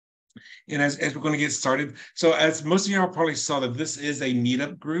And as we're going to get started, so as most of y'all probably saw that this is a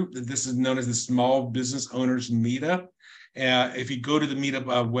meetup group, that this is known as the Small Business Owners Meetup. If you go to the meetup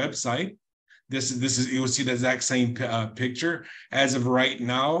website, this is you will see the exact same picture. As of right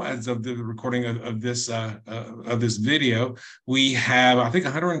now, as of the recording of this video, we have I think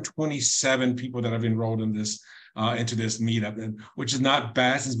 127 people that have enrolled in this into this meetup, and which is not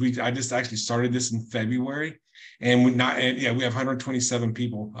bad since I just actually started this in February, and we have 127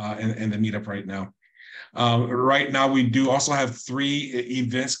 people in the meetup right now. Right now, we do also have 3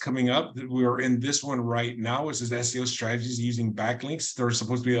 events coming up. We are in this one right now. This is SEO strategies using backlinks. There's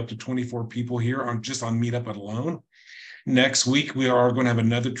supposed to be up to 24 people here on Meetup alone. Next week, we are going to have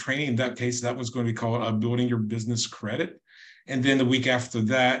another training. In that case, that was going to be called Building Your Business Credit. And then the week after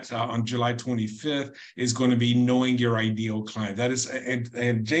that, on July 25th, is going to be Knowing Your Ideal Client. That is,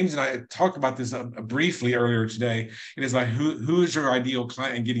 and James and I talked about this briefly earlier today. It is like who is your ideal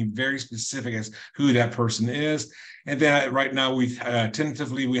client, and getting very specific as who that person is. And then right now, we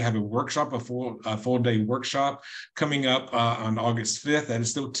tentatively we have a workshop, a full day workshop coming up on August 5th. That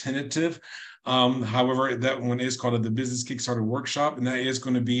is still tentative. However, that one is called the Business Kickstarter Workshop, and that is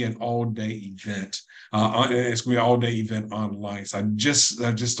going to be an all-day event. It's going to be an all-day event online. So I just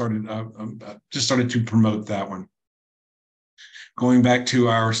started to promote that one. Going back to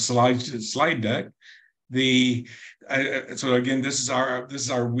our slide deck, so again, this is our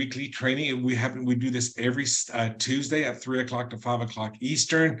weekly training. We do this every Tuesday at 3 o'clock to 5 o'clock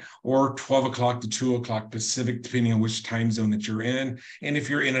Eastern, or 12 o'clock to 2 o'clock Pacific, depending on which time zone that you're in. And if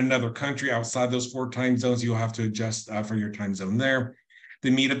you're in another country outside those 4 time zones, you'll have to adjust for your time zone there. The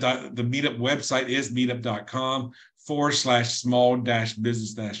meetup website is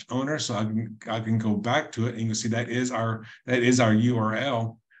meetup.com/small-business-owner. So I can go back to it, and you can see that is our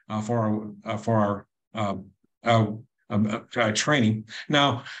URL for our training.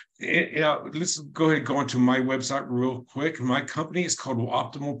 Now, let's go ahead and go onto my website real quick. My company is called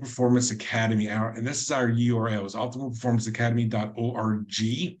Optimal Performance Academy, and this is our URL, is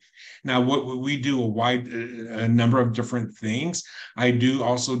optimalperformanceacademy.org. Now, what we do a number of different things. I do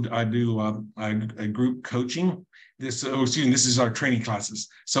a group coaching. This is our training classes.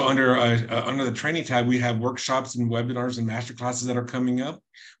 So under the training tab, we have workshops and webinars and master classes that are coming up.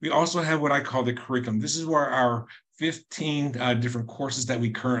 We also have what I call the curriculum. This is where our 15 different courses that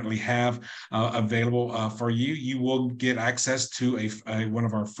we currently have available for you. You will get access to one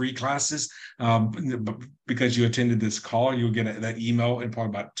of our free classes because you attended this call. You'll get that email in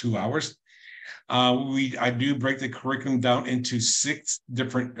probably about 2 hours. I do break the curriculum down into 6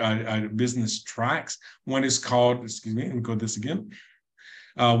 different business tracks. One is called, excuse me, let me go this again.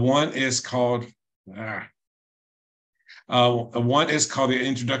 One is called the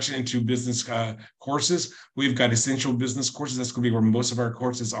Introduction into Business courses. We've got essential business courses. That's going to be where most of our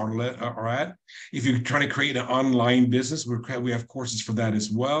courses are at. If you're trying to create an online business, we have courses for that as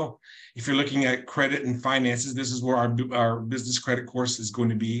well. If you're looking at credit and finances, this is where our business credit course is going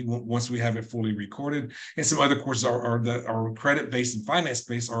to be once we have it fully recorded. And some other courses are credit-based and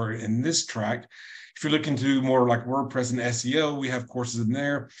finance-based are in this track. If you're looking to do more like WordPress and SEO, we have courses in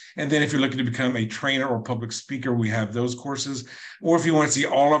there. And then if you're looking to become a trainer or public speaker, we have those courses. Or if you want to see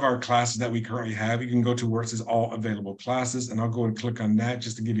all of our classes that we currently have, you can go to where it says all available classes, and I'll go and click on that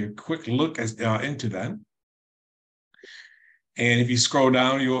just to give you a quick look into that. And if you scroll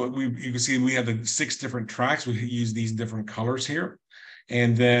down, you can see we have the 6 different tracks. We use these different colors here.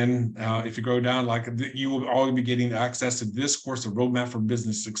 And then if you go down, you will all be getting access to this course, a roadmap for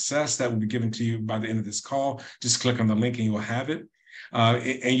business success, that will be given to you by the end of this call. Just click on the link and you will have it.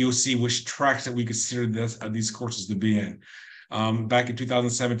 And you'll see which tracks that we consider these courses to be in. Back in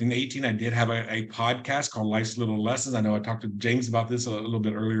 2017-18, I did have a podcast called Life's Little Lessons. I know I talked to James about this a little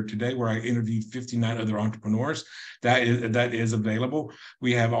bit earlier today, where I interviewed 59 other entrepreneurs. That is available.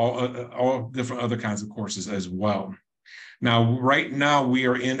 We have all different other kinds of courses as well. Now, right now, we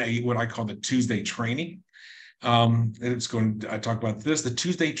are in what I call the Tuesday training. I talk about this. The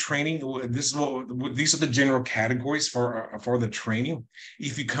Tuesday training. These are the general categories for the training.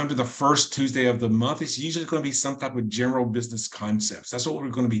 If you come to the first Tuesday of the month, it's usually going to be some type of general business concepts. That's what we're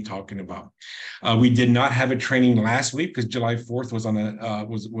going to be talking about. We did not have a training last week because July 4th was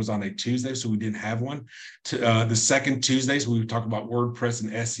on a Tuesday, so we didn't have one. The second Tuesdays we would talk about WordPress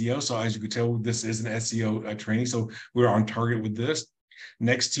and SEO. So as you can tell, this is an SEO training, so we're on target with this.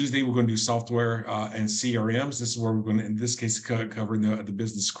 Next Tuesday, we're going to do software and CRMs. This is where we're going to, in this case, cover the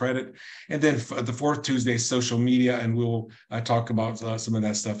business credit. And then the 4th Tuesday, social media, and we'll talk about some of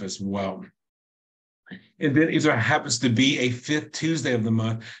that stuff as well. And then if there happens to be a fifth Tuesday of the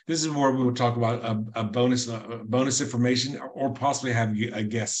month, this is where we will talk about a bonus information or possibly have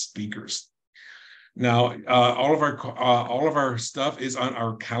guest speakers. Now, all of our stuff is on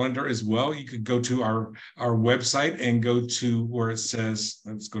our calendar as well. You could go to our website and go to where it says,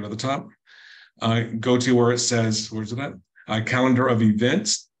 let's go to the top, go to where it says, where's it at? Calendar of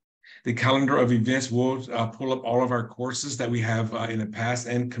events. The calendar of events will pull up all of our courses that we have in the past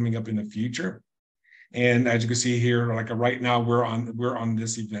and coming up in the future. And as you can see here, like right now, we're on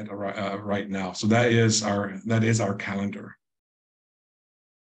this event right now. So that is our calendar.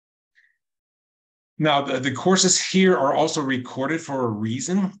 Now, the courses here are also recorded for a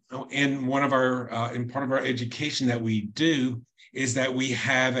reason. In one of our, in part of our education that we do is that we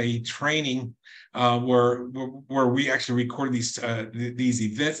have a training where we actually record these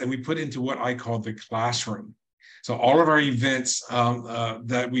events and we put into what I call the classroom. So all of our events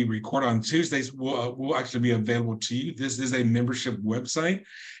that we record on Tuesdays will actually be available to you. This is a membership website,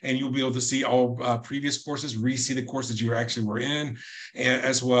 and you'll be able to see all previous courses, re-see the courses you actually were in, and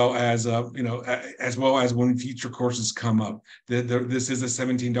as well as as well as when future courses come up. This is a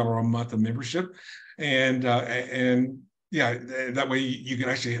 $17 a month of membership, and yeah, that way you can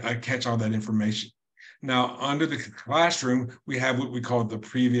actually catch all that information. Now, under the classroom, we have what we call the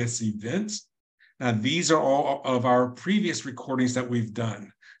previous events. Now, these are all of our previous recordings that we've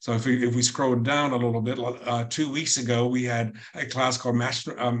done. So if we scroll down a little bit, 2 weeks ago, we had a class called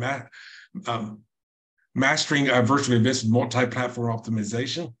Mastering Virtual Events with Multi-Platform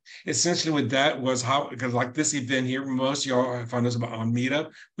Optimization. Essentially what that was how, because like this event here, most of y'all found us on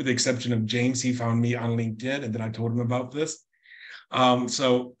Meetup, with the exception of James. He found me on LinkedIn, and then I told him about this.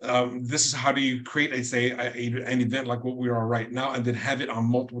 This is how do you create an event like what we are right now, and then have it on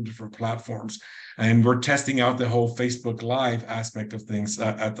multiple different platforms. And we're testing out the whole Facebook Live aspect of things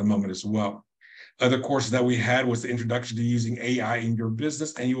at the moment as well. Other courses that we had was the introduction to using AI in your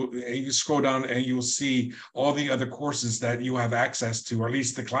business, and you scroll down and you'll see all the other courses that you have access to, or at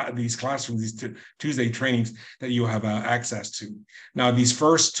least these classrooms, these Tuesday trainings that you have access to. Now, these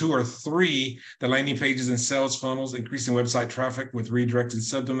first 2 or 3, the landing pages and sales funnels, increasing website traffic with redirected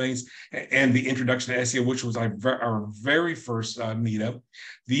subdomains, and the introduction to SEO, which was our very first meetup.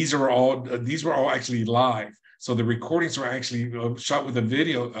 These were all actually live. So the recordings were actually shot with a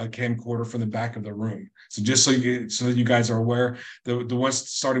video camcorder from the back of the room. So just so that you guys are aware, the ones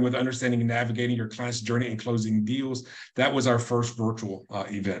starting with understanding and navigating your client's journey and closing deals, that was our first virtual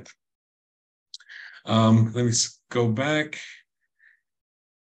event. Let me go back.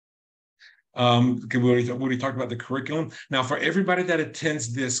 We already talked about the curriculum. Now, for everybody that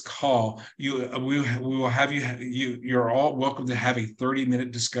attends this call, we will have you're all welcome to have a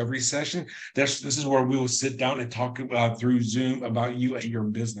 30-minute discovery session. This is where we will sit down and talk through Zoom about you and your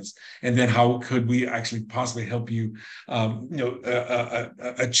business, and then how could we actually possibly help you,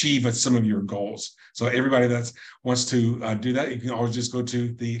 achieve some of your goals. So everybody that wants to do that, you can always just go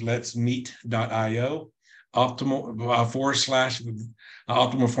to the letsmeet.io optimal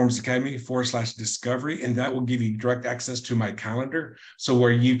Optimal Performance Academy /discovery, and that will give you direct access to my calendar, so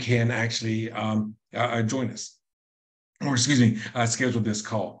where you can actually join us, or excuse me, schedule this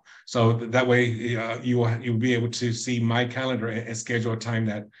call. So that way you'll be able to see my calendar and schedule a time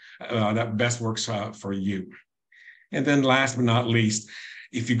that that best works for you. And then last but not least,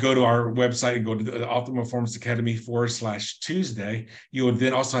 if you go to our website and go to the Optimal Performance Academy /Tuesday, you will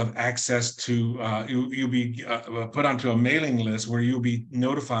then also have access to, you'll be put onto a mailing list where you'll be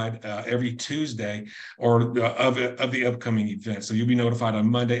notified every Tuesday or of the upcoming event. So you'll be notified on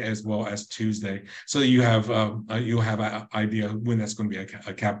Monday as well as Tuesday. So you'll have an idea when that's going to be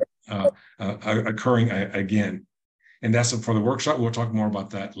occurring again. And that's for the workshop. We'll talk more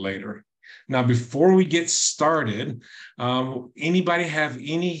about that later. Now, before we get started, anybody have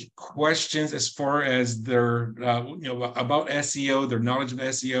any questions as far as their, about SEO, their knowledge of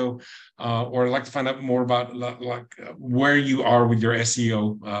SEO, or like to find out more about where you are with your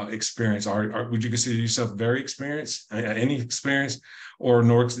SEO experience? Would you consider yourself very experienced, any experience, or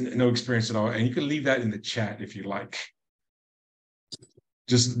no experience at all? And you can leave that in the chat if you like.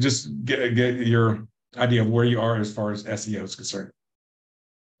 Just get your idea of where you are as far as SEO is concerned.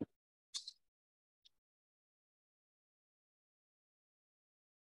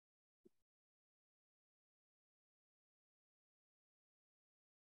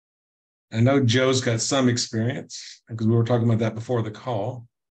 I know Joe's got some experience because we were talking about that before the call.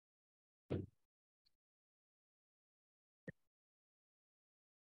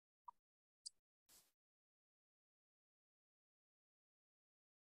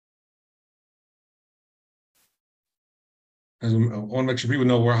 I want to make sure people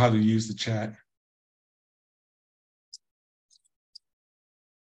know how to use the chat.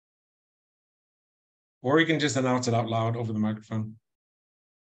 or you can just announce it out loud over the microphone.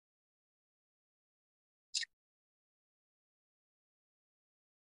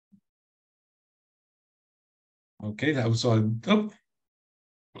 Okay, that was okay,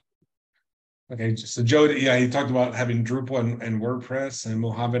 so Joe, yeah, he talked about having Drupal and WordPress, and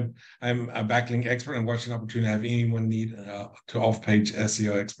Mohammed, I'm a backlink expert and watching opportunity to have anyone need to off-page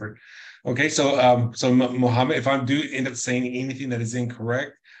SEO expert. Okay, so Mohammed, if I do end up saying anything that is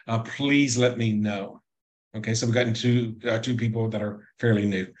incorrect, please let me know. Okay, so we've gotten two people that are fairly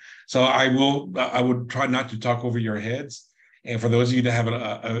new. So I would try not to talk over your heads. And for those of you that have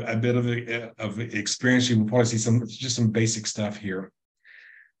a bit of experience, you will probably see some basic stuff here.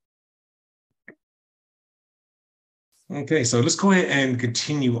 Okay, so let's go ahead and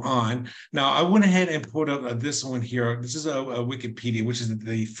continue on. Now, I went ahead and pulled up this one here. This is a Wikipedia, which is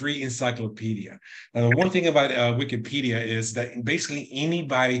the free encyclopedia. Now, the one thing about Wikipedia is that basically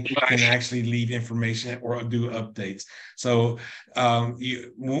anybody can actually leave information or do updates. So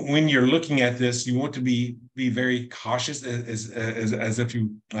when you're looking at this, you want to be very cautious as if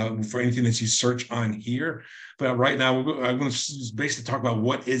you for anything that you search on here. But right now, I'm going to basically talk about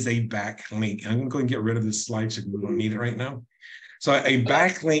what is a backlink. I'm going to go and get rid of this slide so we don't need it right now. So a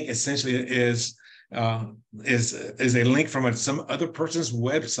backlink essentially is a link from some other person's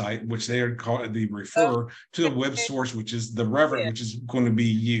website, which they are called the referrer, to the web source, which is the referent, which is going to be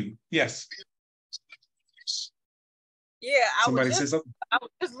you. Yes. Yeah, I was just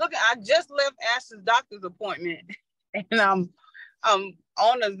looking. I just left Ash's doctor's appointment, and I'm on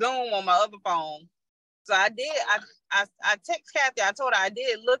a Zoom on my other phone. So I text Kathy. I told her I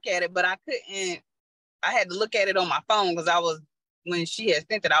did look at it, but I couldn't. I had to look at it on my phone because when she had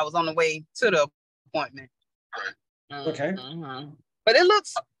sent it, I was on the way to the appointment. Okay. But it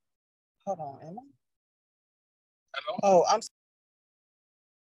looks. Hold on, Emma. Hello? Oh, I'm.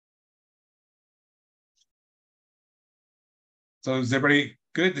 So is everybody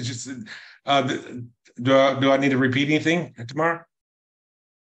good? Do I need to repeat anything tomorrow?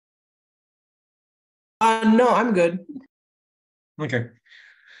 No, I'm good. Okay.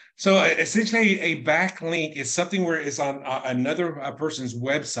 So essentially, a backlink is something where it's on another person's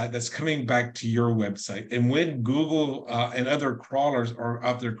website that's coming back to your website. And when Google and other crawlers are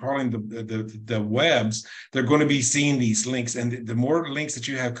out there crawling the webs, they're going to be seeing these links. And the more links that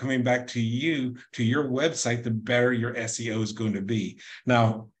you have coming back to you, to your website, the better your SEO is going to be.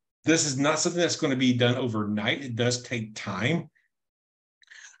 Now, this is not something that's going to be done overnight. It does take time.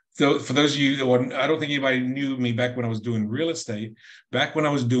 So for those of you, I don't think anybody knew me back when I was doing real estate. Back when I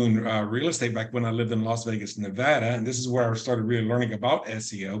was doing real estate, back when I lived in Las Vegas, Nevada, and this is where I started really learning about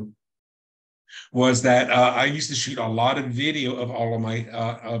SEO, was that I used to shoot a lot of video of all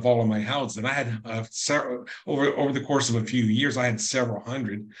of my houses, and I had several over the course of a few years. I had several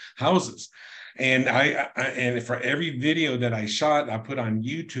hundred houses. And and for every video that I shot, I put on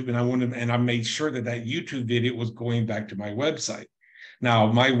YouTube, and I made sure that YouTube video was going back to my website. Now,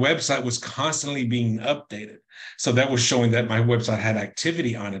 my website was constantly being updated. So that was showing that my website had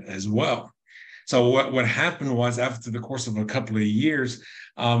activity on it as well. So what happened was, after the course of a couple of years,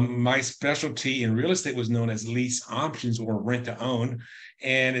 my specialty in real estate was known as lease options or rent to own.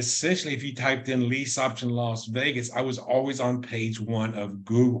 And essentially, if you typed in lease option Las Vegas, I was always on page 1 of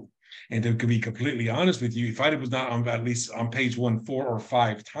Google. And to be completely honest with you, if I was not on at least on page 1 4 or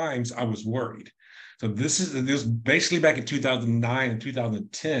 5 times, I was worried. So this was basically back in 2009 and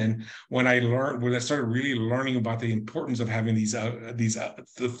 2010 when I started really learning about the importance of having these the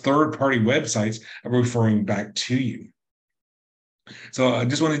third-party websites referring back to you. So I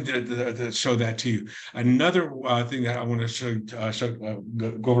just wanted to show that to you. Another thing that I want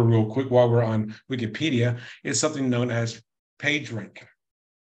to go over real quick while we're on Wikipedia is something known as PageRank.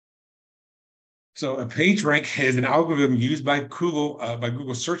 So a PageRank is an algorithm used by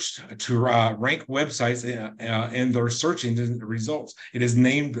Google search to rank websites in their search engine results. It is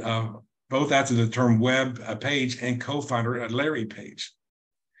named both after the term web page and co-founder Larry Page,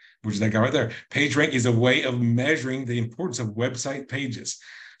 which is that guy right there. PageRank is a way of measuring the importance of website pages.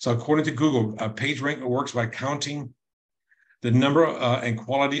 So according to Google, PageRank works by counting the number and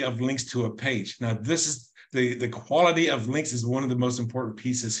quality of links to a page. Now, this is the quality of links is one of the most important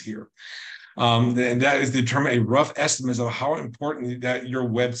pieces here. And that is to determine a rough estimate of how important that your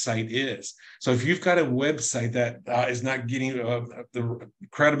website is. So if you've got a website that is not getting the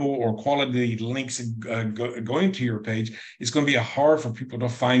credible or quality links going to your page, it's going to be hard for people to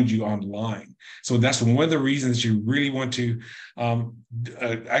find you online. So that's one of the reasons you really want to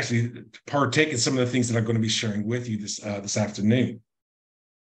actually partake in some of the things that I'm going to be sharing with you this afternoon.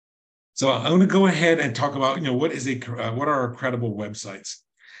 So I'm going to go ahead and talk about, what are credible websites?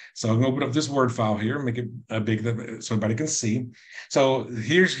 So I'm going to open up this Word file here, make it big so everybody can see. So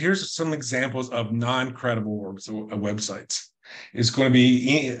here's some examples of non-credible websites. It's going to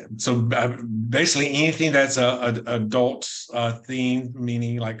be basically anything that's a adult theme,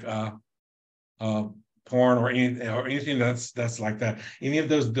 meaning like porn or anything that's like that. Any of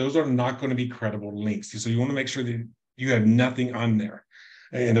those are not going to be credible links. So you want to make sure that you have nothing on there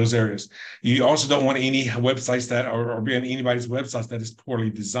in those areas. You also don't want any websites that or be on anybody's websites that is poorly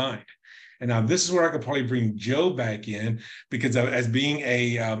designed. And now this is where I could probably bring Joe back in, because as being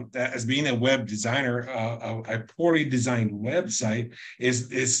a web designer, a poorly designed website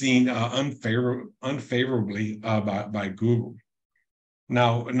is seen unfavorably by Google.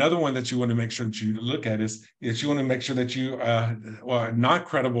 Now, another one that you want to make sure that you look at is you want to make sure that a not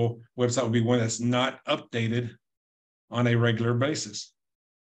credible website would be one that's not updated on a regular basis.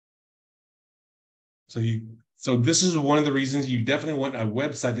 So this is one of the reasons you definitely want a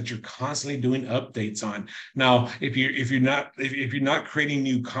website that you're constantly doing updates on. Now, if you're not creating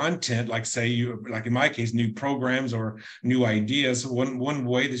new content, like like in my case, new programs or new ideas, one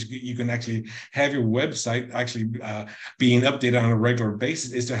way that you can actually have your website actually being updated on a regular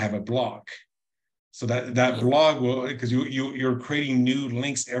basis is to have a blog. So that blog will, because you're creating new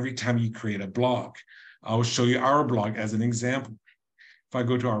links every time you create a blog. I will show you our blog as an example. If I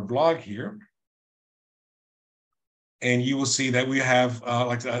go to our blog here, and you will see that we have,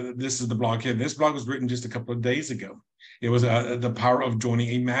 this is the blog here. This blog was written just a couple of days ago. It was the power of joining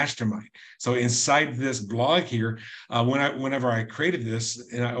a mastermind. So inside this blog here, whenever I created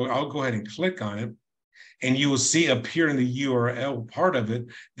this, and I'll go ahead and click on it, and you will see appear in the URL part of it,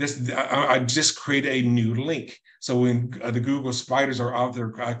 I just created a new link. So when the Google spiders are out there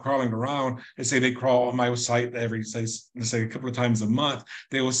crawling around, and say they crawl on my site let's say a couple of times a month,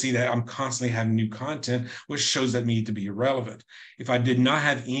 they will see that I'm constantly having new content, which shows that need to be relevant. If I did not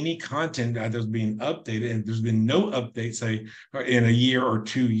have any content that was being updated, and there's been no update, say in a year or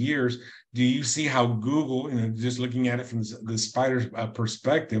 2 years, do you see how Google, just looking at it from the spider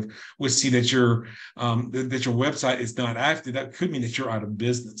perspective, would see that your website is not active? That could mean that you're out of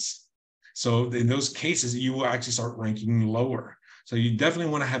business. So in those cases, you will actually start ranking lower. So you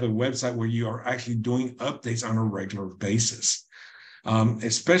definitely want to have a website where you are actually doing updates on a regular basis,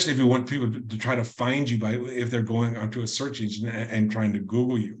 especially if you want people to try to find you if they're going onto a search engine and trying to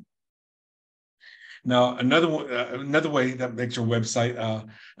Google you. Now, another way that makes your website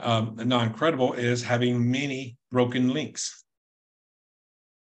non-credible is having many broken links.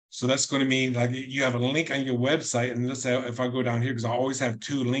 So that's going to mean like you have a link on your website, and let's say if I go down here, because I always have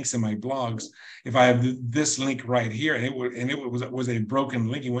 2 links in my blogs, if I have this link right here, and it was a broken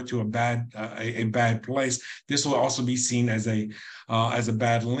link, it went to a bad place, this will also be seen as a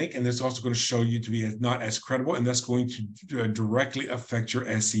bad link, and this is also going to show you to be not as credible, and that's going to directly affect your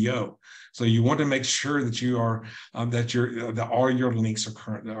SEO. So you want to make sure that you are that all your links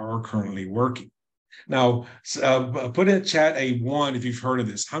are currently working. Now, put in chat a 1 if you've heard of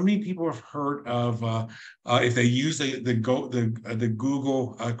this. How many people have heard of if they use the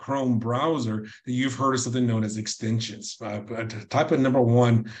Google Chrome browser, that you've heard of something known as extensions? Type a number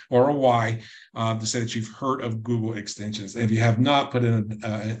 1 or a Y to say that you've heard of Google extensions. And if you have not, put in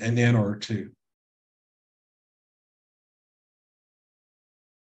an N or a 2.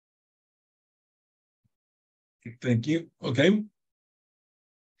 Thank you. Okay.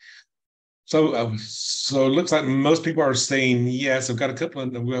 So it looks like most people are saying yes. I've got a couple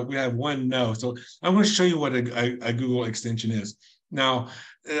of, we have 1 no. So I'm going to show you what a Google extension is. Now,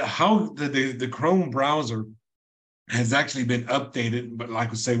 how the Chrome browser has actually been updated, but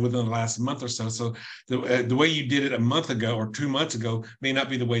like I say, within the last month or so. So the way you did it a month ago or 2 months ago may not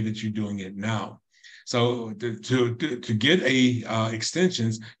be the way that you're doing it now. So to get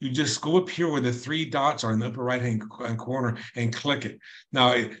extensions, you just go up here where the 3 dots are in the upper right-hand corner and click it.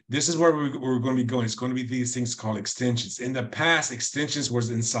 Now, this is where we're going to be going. It's going to be these things called extensions. In the past, extensions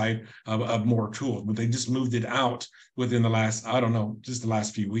was inside of more tools, but they just moved it out within the last, I don't know, just the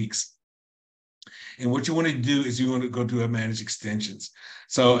last few weeks. And what you want to do is you want to go to manage extensions.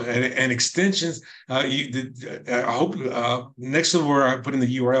 So, and extensions, I hope next to where I put in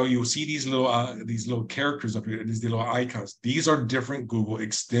the URL, you'll see these little characters up here, these little icons. These are different Google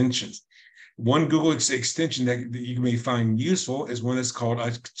extensions. One Google extension that you may find useful is one that's called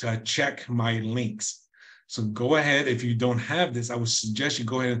Check My Links. So go ahead, if you don't have this, I would suggest you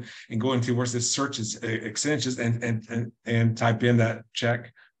go ahead and go into where it says searches extensions and type in that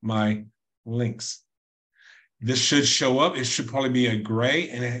Check My Links. This should show up. It should probably be a gray,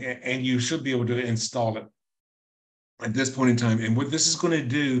 and you should be able to install it at this point in time. And what this is going to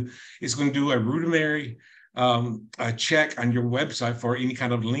do is going to do a rudimentary check on your website for any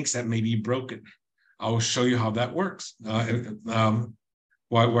kind of links that may be broken. I will show you how that works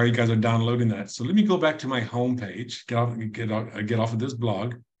while you guys are downloading that. So let me go back to my homepage, get off of this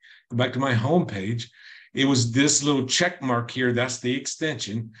blog, go back to my homepage. It was this little check mark here. That's the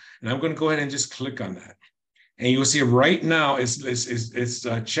extension. And I'm going to go ahead and just click on that. And you'll see right now it's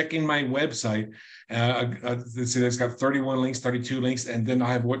checking my website. Let's see, it's got 31 links, 32 links, and then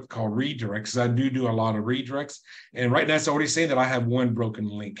I have what's called redirects. I do a lot of redirects. And right now it's already saying that I have one broken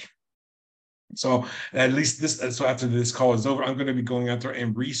link. So at least so after this call is over, I'm going to be going out there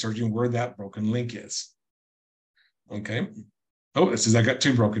and researching where that broken link is. Okay. Oh, it says I got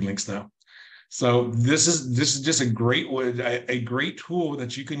 2 broken links now. So this is just a great tool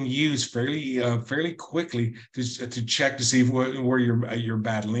that you can use fairly quickly to check to see where your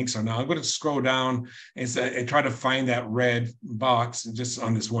bad links are. Now I'm going to scroll down and try to find that red box just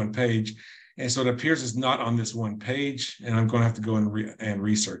on this one page. And so it appears it's not on this one page, and I'm going to have to go and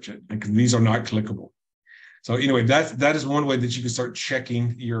research it because these are not clickable. So anyway, that is one way that you can start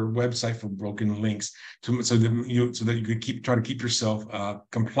checking your website for broken links, so that you could try to keep yourself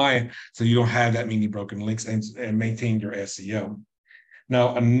compliant, so you don't have that many broken links and maintain your SEO.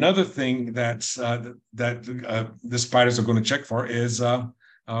 Now, another thing that the spiders are going to check for is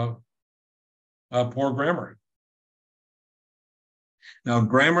poor grammar. Now,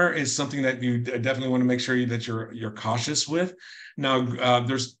 grammar is something that you definitely want to make sure that you're cautious with. Now,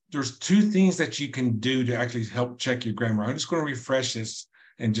 there's 2 things that you can do to actually help check your grammar. I'm just going to refresh this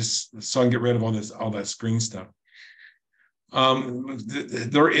and just so I can get rid of all that screen stuff.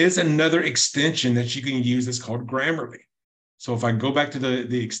 There is another extension that you can use that's called Grammarly. So if I go back to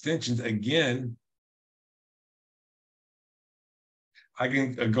the extensions again, I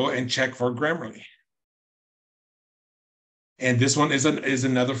can go and check for Grammarly. And this one is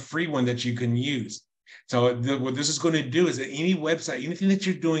another free one that you can use. So what this is going to do is that any website, anything that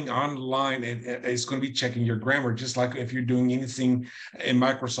you're doing online, it's going to be checking your grammar, just like if you're doing anything in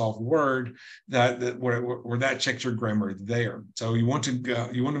Microsoft Word where that checks your grammar there. So you want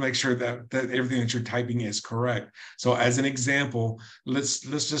to make sure that everything that you're typing is correct. So as an example, let's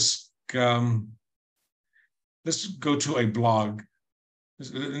just go to a blog.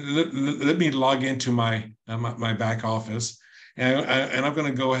 Let me log into my back office. And I'm going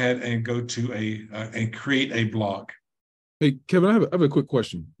to go ahead and go to and create a blog. Hey, Kevin, I have a quick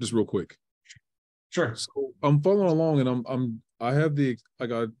question, just real quick. Sure. So I'm following along, and I hit the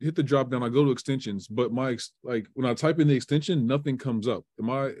drop down. I go to extensions, but when I type in the extension, nothing comes up. Am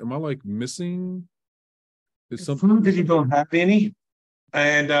I like missing? Is something that you don't have any,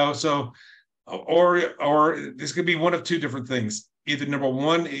 and or this could be one of 2 different things. Either number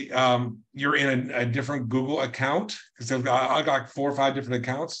one, you're in a different Google account, because I got 4 or 5 different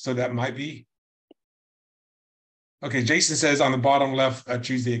accounts, so that might be. Okay, Jason says on the bottom left,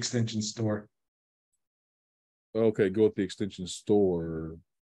 choose the extension store. Okay, go with the extension store.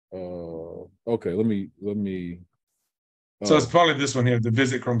 Okay, let me. So it's probably this one here, the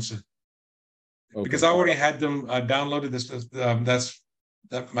Visit Chrome. Okay. Because I already had them downloaded.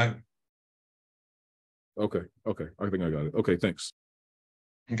 That might. Okay. I think I got it. Okay, thanks.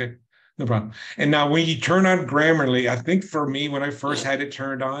 Okay, no problem. And now when you turn on Grammarly, I think for me, when I first had it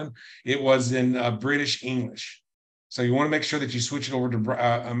turned on, it was in British English. So you want to make sure that you switch it over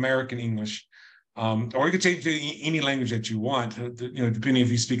to American English. Or you can change it to any language that you want, depending if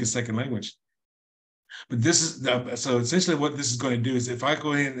you speak a second language. But this is, so essentially what this is going to do is if I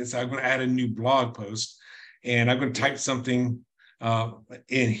go ahead and say I'm going to add a new blog post, and I'm going to type something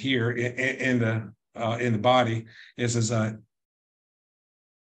in here in the body, it says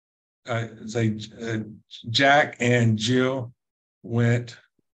Jack and Jill went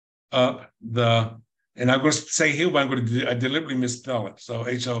up the, and I'm going to say hill, but I'm going to deliberately misspell it. So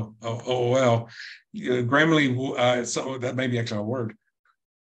Hool. Grammarly, so that may be actually a word.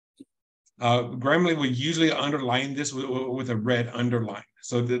 Grammarly will usually underline this with a red underline.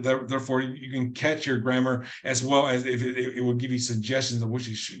 So therefore, you can catch your grammar, as well as if it will give you suggestions of what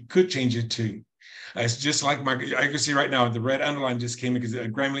you could change it to. It's just like I can see right now, the red underline just came in because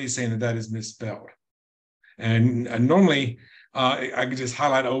Grammarly is saying that is misspelled. And normally, I could just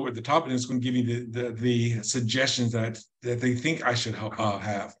highlight over at the top, and it's going to give you the suggestions that they think I should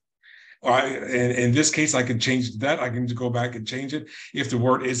have. And in this case, I can change that. I can go back and change it. If the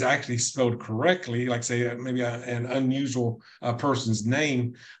word is actually spelled correctly, like say maybe an unusual person's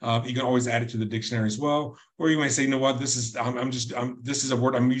name, you can always add it to the dictionary as well. Or you may say, you know what, this is this is a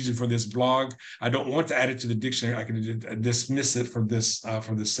word I'm using for this blog. I don't want to add it to the dictionary. I can dismiss it from this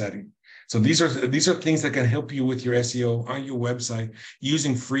setting. So these are things that can help you with your SEO on your website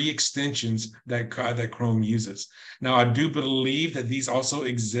using free extensions that Chrome uses. Now, I do believe that these also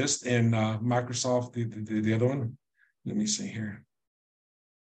exist in Microsoft, the other one. Let me see here.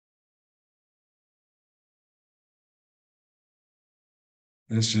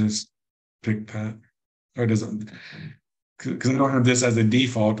 Let's just pick that. Or it doesn't, because I don't have this as a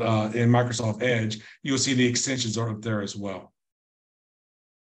default in Microsoft Edge. You'll see the extensions are up there as well.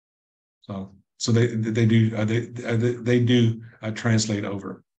 So they do translate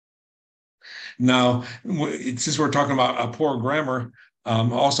over. Now, since we're talking about poor grammar,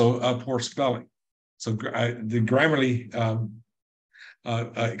 also poor spelling. So the Grammarly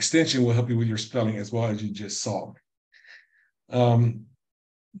extension will help you with your spelling as well, as you just saw.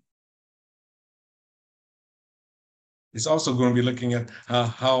 It's also going to be looking at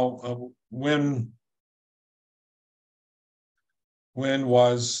when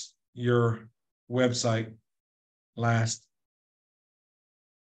was your website last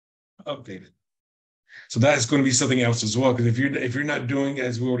updated. So that is going to be something else as well, because if you're not doing,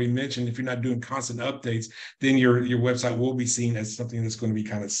 as we already mentioned, if you're not doing constant updates, then your website will be seen as something that's going to be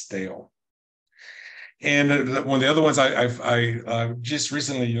kind of stale. And one of the other ones I just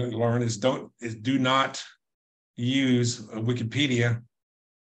recently learned is do not use Wikipedia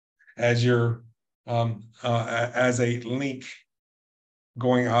as your as a link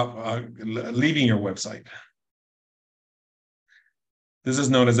going up, leaving your website. This is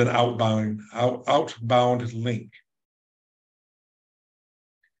known as an outbound link.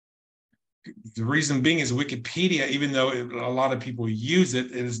 The reason being is Wikipedia, even though a lot of people use it,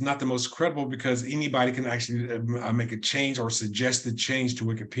 it is not the most credible, because anybody can actually make a change or suggest a change to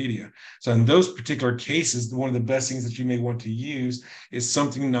Wikipedia. So in those particular cases, one of the best things that you may want to use is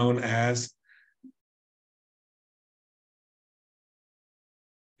something known as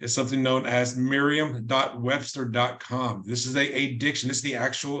Merriam.webster.com. This is a diction. This is the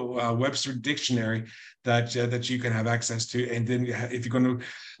actual Webster dictionary that you can have access to. And then if you're going to,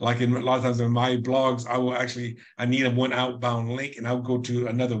 like in a lot of times in my blogs, I need one outbound link, and I'll go to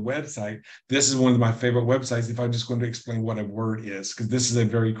another website. This is one of my favorite websites if I'm just going to explain what a word is, because this is a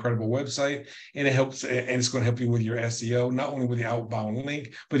very credible website, and it helps, and it's going to help you with your SEO, not only with the outbound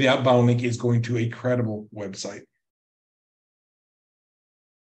link, but the outbound link is going to a credible website.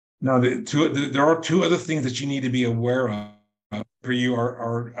 Now, there are two other things that you need to be aware of for you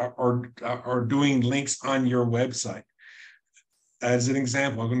are doing links on your website. As an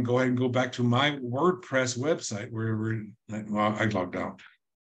example, I'm going to go ahead and go back to my WordPress website where I logged out.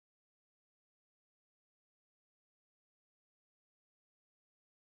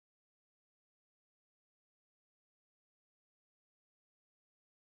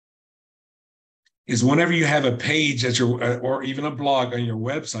 Is whenever you have a page that or even a blog on your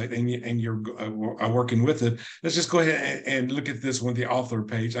website, and you're working with it, let's just go ahead and look at this one, the author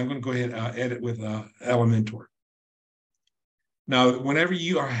page. I'm going to go ahead and edit with Elementor. Now, whenever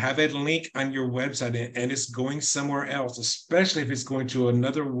you have a link on your website and it's going somewhere else, especially if it's going to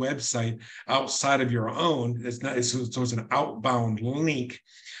another website outside of your own, so it's an outbound link.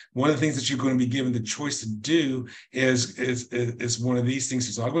 One of the things that you're going to be given the choice to do is one of these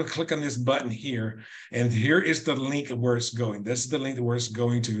things. So I'm going to click on this button here, and here is the link of where it's going. This is the link where it's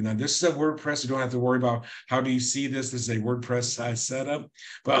going to. Now, this is a WordPress. You don't have to worry about how do you see this. This is a WordPress setup.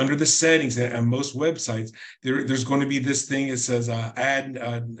 But under the settings on most websites, there's going to be this thing that says add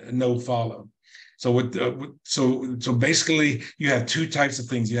no follow. So so basically, you have two types of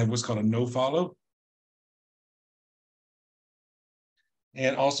things. You have what's called a no follow,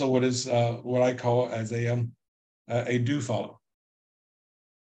 and also what I call as a do follow.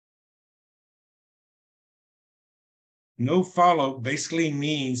 No follow basically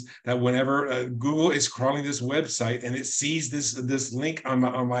means that whenever Google is crawling this website and it sees this link on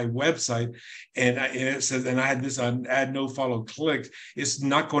my website, and it says, and I had this add no follow clicked, it's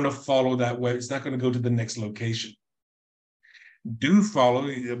not going to follow that web. It's not going to go to the next location. Do follow,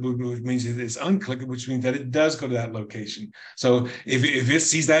 which means it's unclicked, which means that it does go to that location. So if it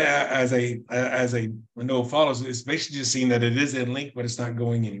sees that as a no follows, it's basically just seeing that it is a link, but it's not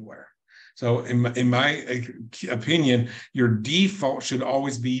going anywhere. So in my opinion, your default should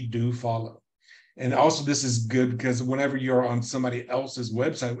always be do follow. And also, this is good because whenever you're on somebody else's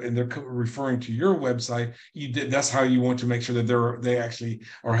website and they're referring to your website, that's how you want to make sure that they actually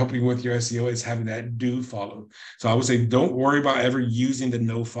are helping with your SEO, is having that do follow. So I would say don't worry about ever using the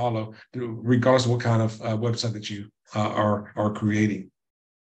no follow, regardless of what kind of website that you are creating.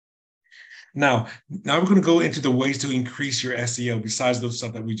 Now we're going to go into the ways to increase your SEO besides those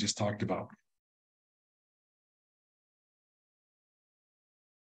stuff that we just talked about.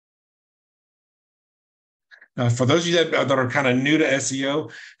 For those of you that are kind of new to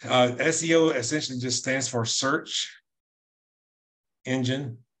SEO, SEO essentially just stands for search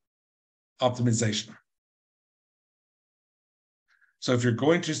engine optimization. So if you're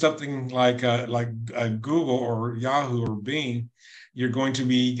going to something like Google or Yahoo or Bing, you're going to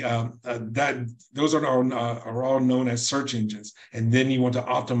be those are all known as search engines, and then you want to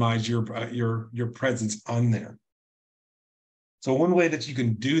optimize your presence on there. So one way that you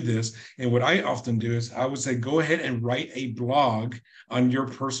can do this, and what I often do is I would say go ahead and write a blog on your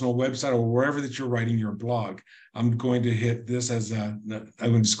personal website or wherever that you're writing your blog. I'm going to hit this as I'm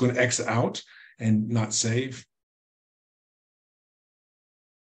just going to exit out and not save.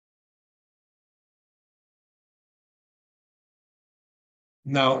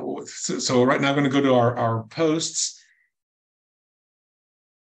 Now, so right now I'm going to go to our posts.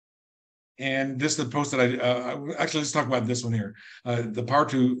 And this is the post that actually, let's talk about this one here. The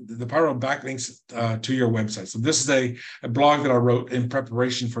power of backlinks to your website. So this is a blog that I wrote in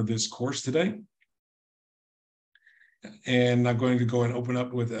preparation for this course today. And I'm going to go and open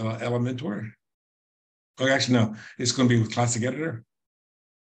up with Elementor. Oh, actually, no, it's going to be with Classic Editor.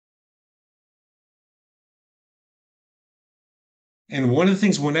 And one of the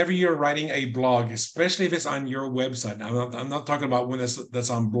things, whenever you're writing a blog, especially if it's on your website, now I'm not talking about when that's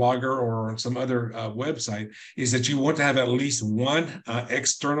on Blogger or some other website, is that you want to have at least one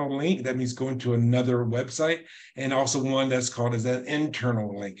external link. That means going to another website, and also one that's called as an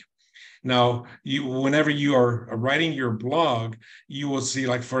internal link. Now, whenever you are writing your blog, you will see,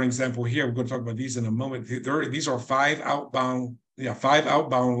 like for example, here we're going to talk about these in a moment. These are 5 outbound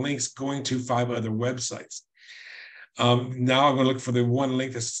links going to 5 other websites. Now I'm going to look for the one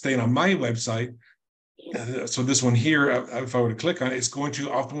link that's staying on my website. So this one here, if I were to click on it, it's going to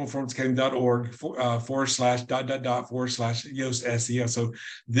optimalperformanceacademy.org /./Yoast SEO. So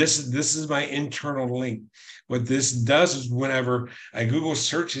this is my internal link. What this does is whenever a Google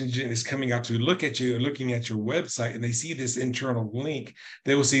search engine is coming out to look at you, looking at your website, and they see this internal link,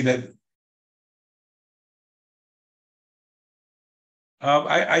 they will see that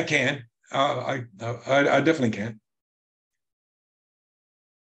I can. I definitely can.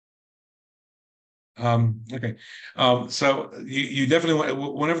 Okay. So you definitely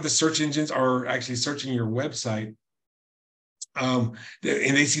want, whenever the search engines are actually searching your website, and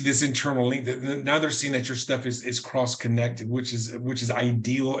they see this internal link, now they're seeing that your stuff is cross-connected, which is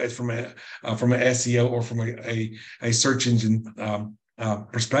ideal as from an SEO or from a search engine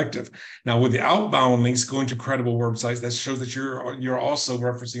perspective. Now, with the outbound links going to credible websites, that shows that you're also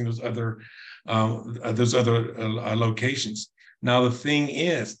referencing those other locations. Now, the thing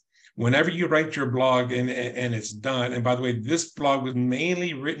is, whenever you write your blog and it's done, and by the way, this blog was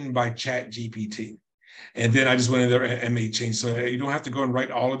mainly written by ChatGPT. And then I just went in there and made change. So you don't have to go and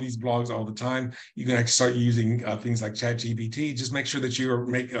write all of these blogs all the time. You can actually start using things like ChatGPT. Just make sure that you are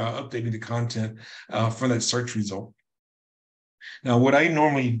updating the content from that search result. Now, what I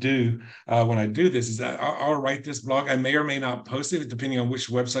normally do when I do this is that I'll write this blog. I may or may not post it, depending on which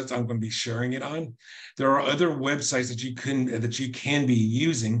websites I'm going to be sharing it on. There are other websites that you can be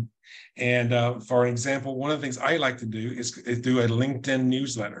using. And for example, one of the things I like to do is do a LinkedIn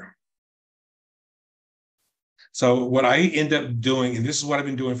newsletter. So what I end up doing, and this is what I've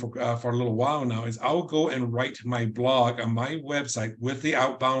been doing for a little while now, is I'll go and write my blog on my website with the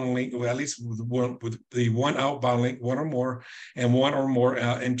outbound link, or at least with the one outbound link, one or more, and one or more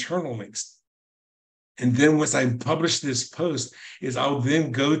internal links. And then once I publish this post, I'll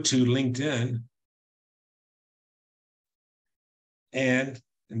then go to LinkedIn, and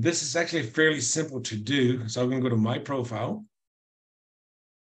this is actually fairly simple to do. So I'm going to go to my profile.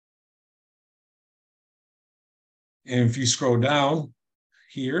 And if you scroll down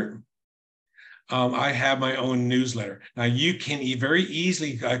here, I have my own newsletter. Now, you can very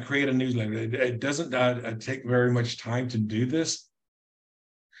easily create a newsletter. It doesn't take very much time to do this.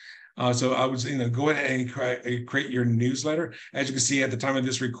 So I was, go ahead and create your newsletter. As you can see, at the time of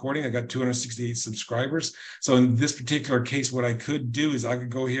this recording, I got 268 subscribers. So in this particular case, what I could do is I could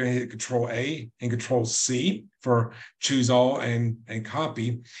go here and hit Control-A and Control-C for choose all and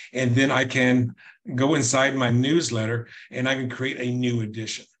copy. And then I can go inside my newsletter and I can create a new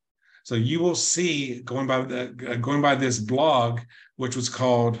edition. So you will see, going by this blog, which was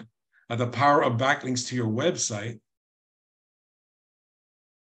called The Power of Backlinks to Your Website,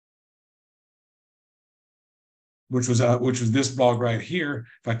 which was this blog right here.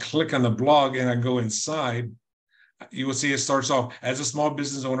 If I click on the blog and I go inside, you will see it starts off as a small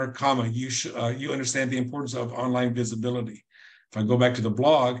business owner, comma, you understand the importance of online visibility. If I go back to the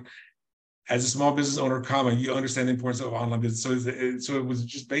blog, as a small business owner, you understand the importance of online business. So it was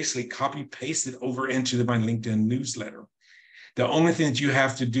just basically copy pasted over into my LinkedIn newsletter. The only thing that you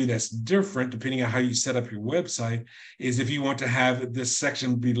have to do that's different, depending on how you set up your website, is if you want to have this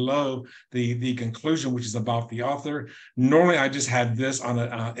section below the conclusion, which is about the author. Normally, I just have this on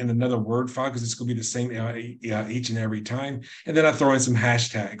in another Word file because it's going to be the same each and every time, and then I throw in some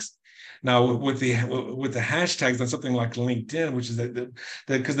hashtags. Now, with the hashtags on something like LinkedIn, which is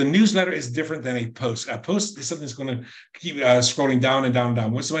because the newsletter is different than a post. A post is something that's going to keep scrolling down and down and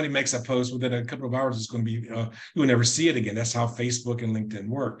down. When somebody makes a post, within a couple of hours, it's going to be you will never see it again. That's how Facebook and LinkedIn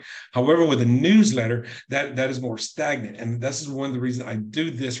work. However, with a newsletter, that is more stagnant, and this is one of the reasons I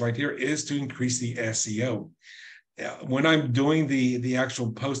do this right here is to increase the SEO. When I'm doing the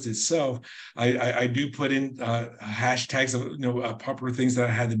actual post itself, I do put in hashtags of popular things that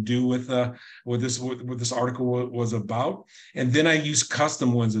I had to do with what this article was about, and then I use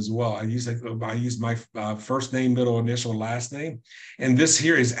custom ones as well. I use my first name, middle initial, last name, and this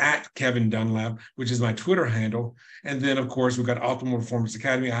here is at Kevin Dunlap, which is my Twitter handle, and then of course we've got Optimal Performance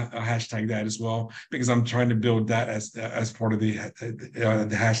Academy. I hashtag that as well because I'm trying to build that as part of the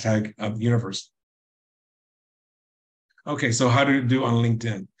hashtag universe. Okay, so how to do on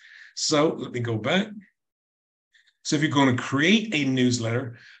LinkedIn? So let me go back. So if you're going to create a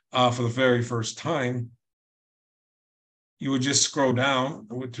newsletter for the very first time, you would just scroll down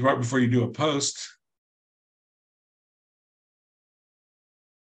right before you do a post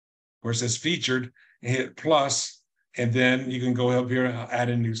where it says featured, and hit plus, and then you can go up here and add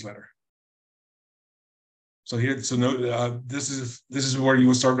a newsletter. So here, this is where you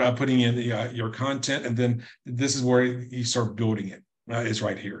will start putting in your content, and then this is where you start building it. Is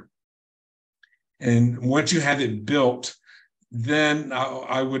right here. And once you have it built, then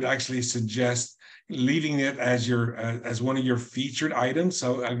I would actually suggest leaving it as one of your featured items.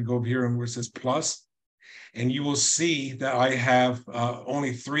 So I can go up here and where it says plus, and you will see that I have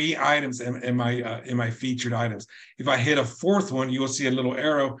only 3 items in my featured items. If I hit a 4th one, you will see a little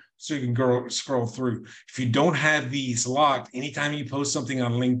arrow so you can scroll through. If you don't have these locked, anytime you post something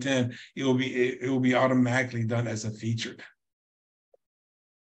on LinkedIn, it will be automatically done as a featured.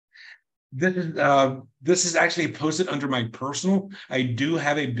 This is actually posted under my personal. I do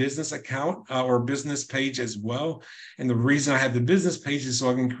have a business account or business page as well, and the reason I have the business page is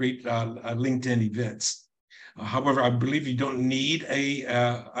so I can create LinkedIn events. However, I believe you don't need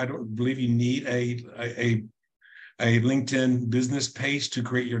I don't believe you need a LinkedIn business page to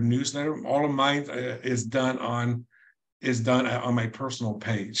create your newsletter. All of mine is done on my personal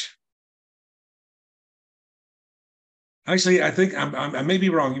page. Actually, I think I may be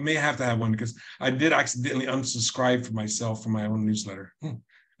wrong. You may have to have one because I did accidentally unsubscribe for myself from my own newsletter.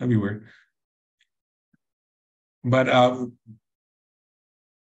 That'd be weird. But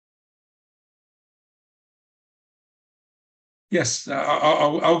yes,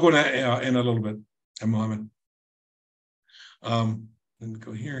 I'll go in a little bit, Mohammed. Let me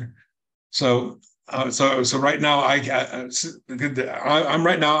go here. So right now I'm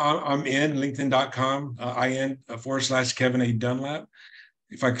in LinkedIn.com, IN/Kevin A Dunlap.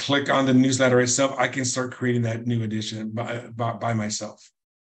 If I click on the newsletter itself, I can start creating that new edition by myself.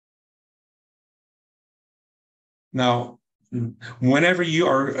 Now, whenever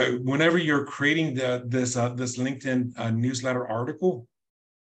you're creating this LinkedIn newsletter article,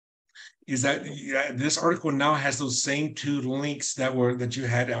 is that this article now has those same 2 links that you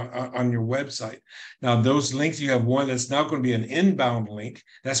had on your website. Now, those links, you have one that's now going to be an inbound link.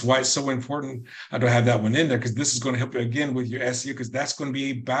 That's why it's so important to have that one in there, because this is going to help you again with your SEO, because that's going to be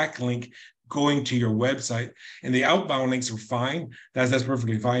a backlink going to your website. And the outbound links are fine. That's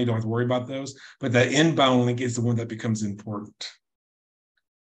perfectly fine. You don't have to worry about those. But that inbound link is the one that becomes important.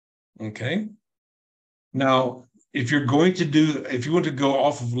 Okay. Now, if you want to go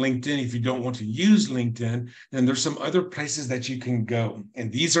off of LinkedIn, if you don't want to use LinkedIn, then there's some other places that you can go.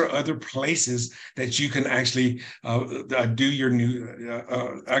 And these are other places that you can actually do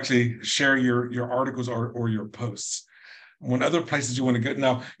your actually share your articles or your posts. One other places you want to go.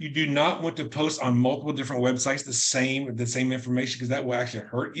 Now, you do not want to post on multiple different websites the same information, because that will actually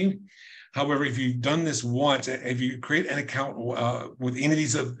hurt you. However, if you've done this once, if you create an account with any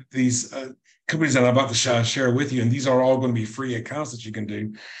of these companies that I'm about to share with you, and these are all going to be free accounts that you can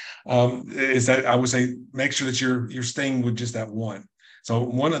do, is that I would say make sure that you're staying with just that one. So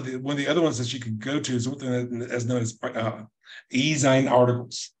one of the other ones that you could go to is something that's known as eZine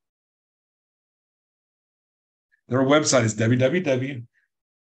articles. Their website is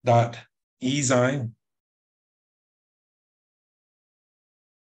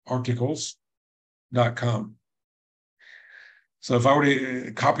www.ezinearticles.com. So if I were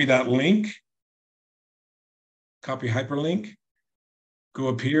to copy that link, copy hyperlink, go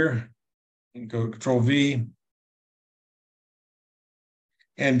up here and go Control V.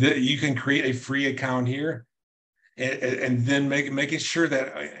 And you can create a free account here. And then making sure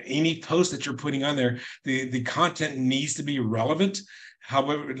that any post that you're putting on there, the content needs to be relevant.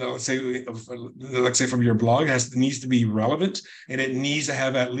 However, let's say from your blog, needs to be relevant, and it needs to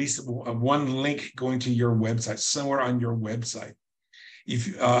have at least one link going to your website, somewhere on your website.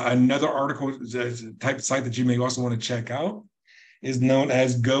 If another article type of site that you may also want to check out is known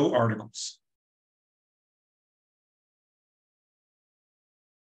as Go Articles.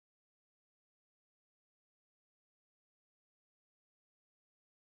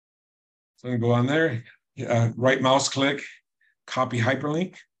 So I'm going to go on there, right mouse click, copy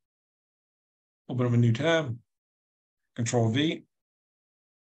hyperlink, open up a new tab, Control V.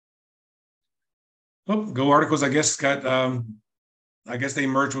 Oh, Go Articles, I guess I guess they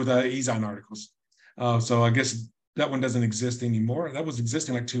merged with eZine Articles. So I guess that one doesn't exist anymore. That was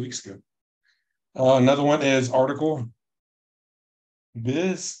existing like 2 weeks ago. Another one is Article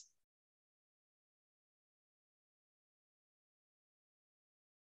Biz.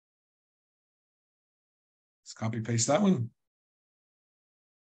 Let's copy paste that one.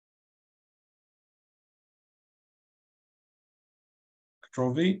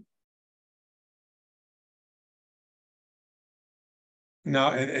 Control V.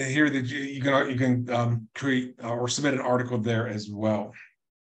 Now, here that you can create or submit an article there as well.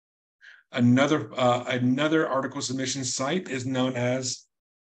 Another article submission site is known as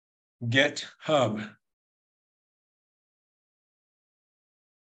GitHub.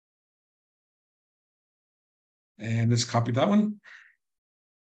 And let's copy that one.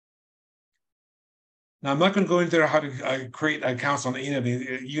 Now, I'm not going to go into how to create accounts on any of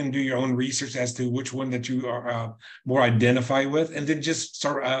it. You can do your own research as to which one that you are more identify with, and then just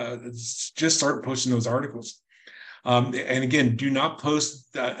start posting those articles. And again, do not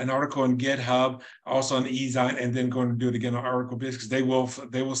post an article on GitHub, also on eZine, and then go and do it again on Article Biz, because they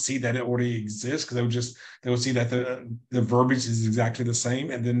will see that it already exists, because they will see that the verbiage is exactly the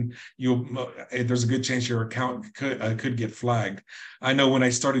same, and then there's a good chance your account could get flagged. I know when I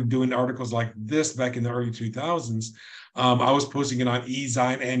started doing articles like this back in the early 2000s, I was posting it on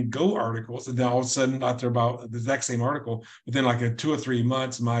eZine and Go Articles, and then all of a sudden, after about the exact same article, within like 2 or 3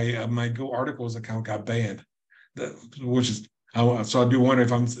 months, my Go Articles account got banned. Which is so I do wonder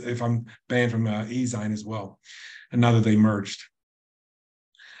if I'm banned from eZine as well, and now that they merged.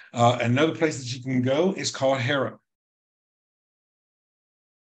 Another place that you can go is called HARO.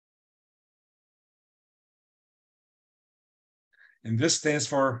 And this stands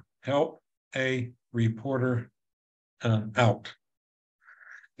for Help a Reporter Out.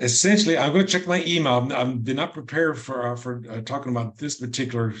 Essentially, I'm going to check my email. I did not prepare for talking about this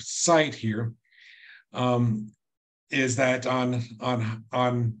particular site here. Is that on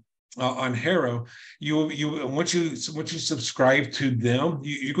HARO, you once you subscribe to them,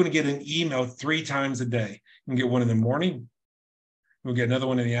 you're going to get an email 3 times a day. You can get one in the morning, you'll get another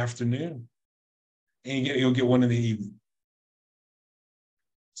one in the afternoon, and you'll get one in the evening.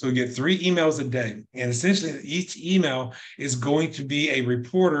 So you get 3 emails a day, and essentially each email is going to be a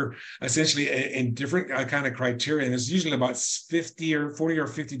reporter, essentially in different kind of criteria, and there's usually about 40 or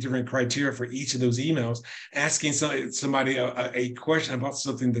 50 different criteria for each of those emails, asking somebody a question about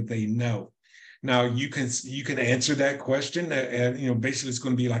something that they know. Now you can answer that question, and basically it's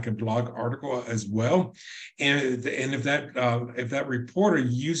going to be like a blog article as well. And if that reporter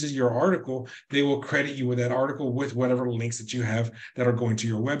uses your article, they will credit you with that article with whatever links that you have that are going to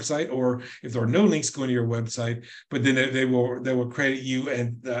your website, or if there are no links going to your website, but then they will credit you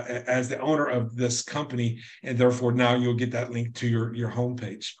and as the owner of this company, and therefore now you'll get that link to your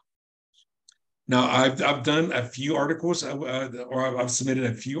homepage. Now, I've done a few articles, or I've submitted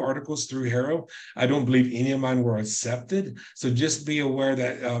a few articles through HARO. I don't believe any of mine were accepted. So just be aware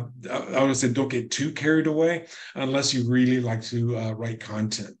that I would say don't get too carried away unless you really like to write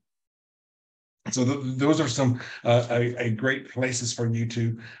content. So those are some great places for you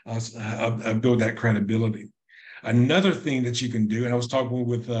to build that credibility. Another thing that you can do, and I was talking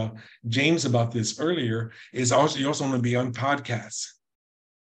with James about this earlier, is you also want to be on podcasts.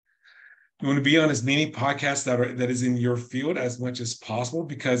 You want to be on as many podcasts that is in your field as much as possible,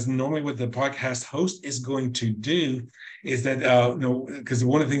 because normally what the podcast host is going to do is that because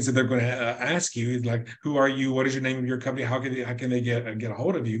one of the things that they're going to ask you is like, who are you? What is your name of your company? How can they get a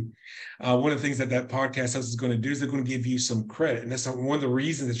hold of you? One of the things that podcast host is going to do is they're going to give you some credit, and that's one of the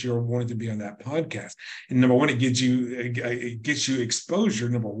reasons that you're wanting to be on that podcast. And number one, it gets you exposure.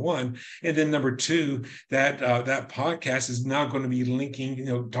 Number one, and then number two, that podcast is now going to be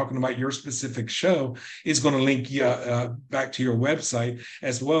linking, talking about your specific show, is going to link you back to your website,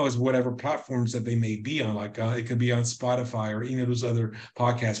 as well as whatever platforms that they may be on. Like it could be on Spotify or any of those other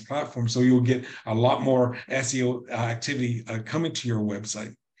podcast platforms. So you'll get a lot more SEO activity coming to your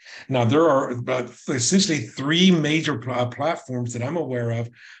website. Now, there are essentially three major platforms that I'm aware of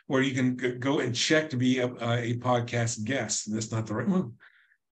where you can go and check to be a podcast guest. That's not the right one.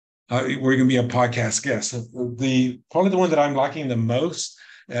 Where you can be a podcast guest. Probably the one that I'm liking the most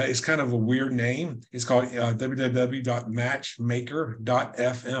is kind of a weird name. It's called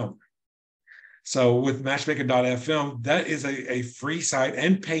www.matchmaker.fm. So with matchmaker.fm, that is a free site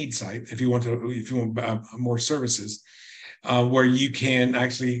and paid site if you want more services, where you can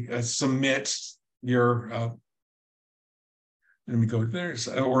actually submit your let me go there,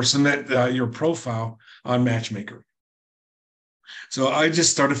 or submit your profile on Matchmaker. So I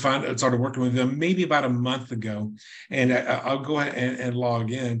just started working with them maybe about a month ago, and I'll go ahead and log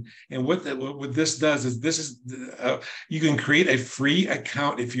in. And what this does is you can create a free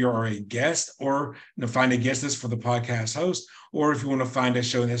account if you are a guest, or find a guest list for the podcast host, or if you want to find a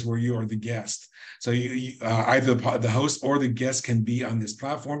show that's where you are the guest. So you either the host or the guest can be on this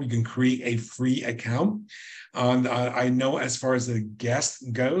platform. You can create a free account. I know as far as the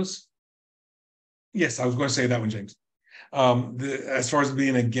guest goes. Yes, I was going to say that one, James. As far as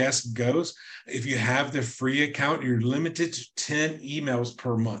being a guest goes, if you have the free account, you're limited to 10 emails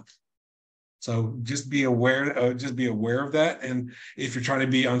per month. So just be aware of that. And if you're trying to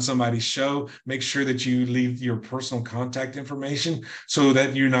be on somebody's show, make sure that you leave your personal contact information so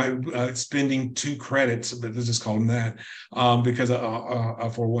that you're not spending 2 credits, but let's just call them that, because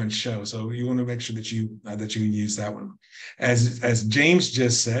for one show. So you want to make sure that you use that one. As James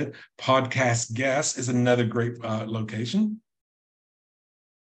just said, Podcast Guest is another great location.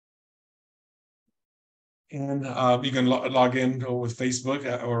 And you can log in with Facebook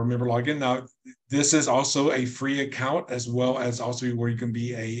or remember login. Now, this is also a free account, as well as also where you can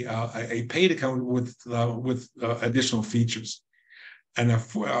be a paid account with additional features. And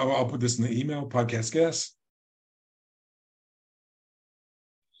I'll put this in the email, Podcast Guest.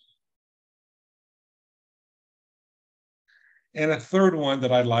 And a third one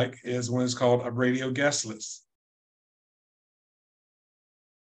that I like is one that's called a radio guest list.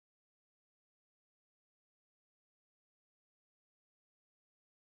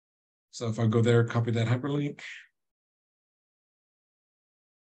 So if I go there, copy that hyperlink.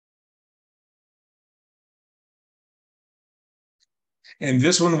 And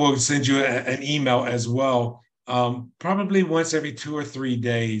this one will send you an email as well, probably once every 2 or 3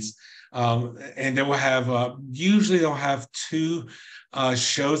 days. And they will have, usually they'll have 2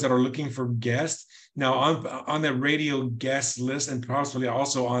 shows that are looking for guests. Now on the radio guest list, and possibly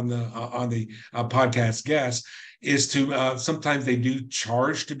also on the podcast guest, is to sometimes they do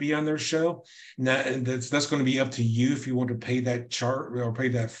charge to be on their show. Now, and that's going to be up to you if you want to pay that or pay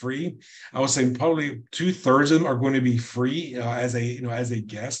that free. I would say probably 2/3 of them are going to be free as a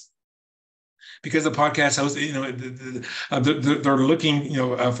guest. Because the podcast host, they're looking,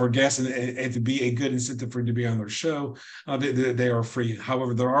 for guests and to be a good incentive for it to be on their show. They are free.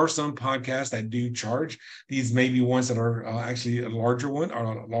 However, there are some podcasts that do charge. These may be ones that are actually a larger one,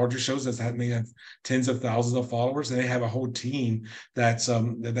 or larger shows that may have tens of thousands of followers, and they have a whole team that's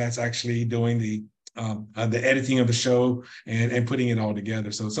actually doing the editing of the show and putting it all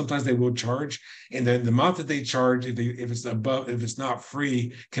together. So sometimes they will charge, and then the amount that they charge, if it's not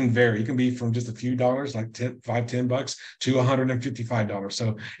free, can vary. It can be from just a few dollars, like $5-10 to $155.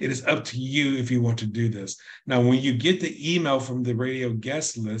 So it is up to you if you want to do this. Now, when you get the email from the radio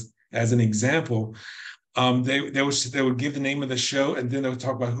guest list, as an example, they would give the name of the show, and then they would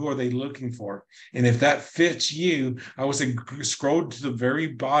talk about who are they looking for. And if that fits you, I would say scroll to the very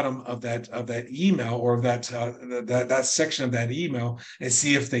bottom of that email, or of that section of that email, and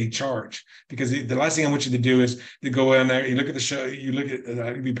see if they charge. Because the last thing I want you to do is to go in there, you look at the show, you look at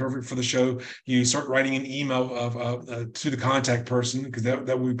it'd be perfect for the show. You start writing an email to the contact person, because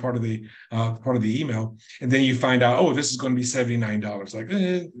that would be part of the email, and then you find out, oh, this is going to be $79. Like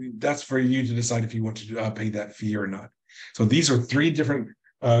that's for you to decide if you want to pay that fee or not. So these are 3 different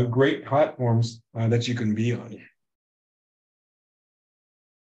great platforms that you can be on.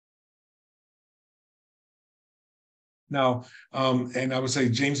 Now, and I would say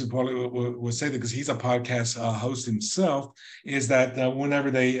James would probably would say that because he's a podcast host himself, is that whenever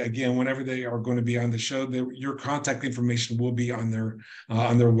they are going to be on the show, your contact information will be on their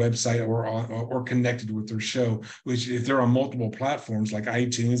website or connected with their show. Which, if they're on multiple platforms like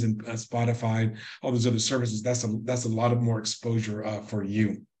iTunes and Spotify, all those other services, that's a lot of more exposure for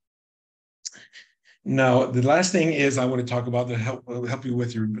you. Now, the last thing is I want to talk about that help you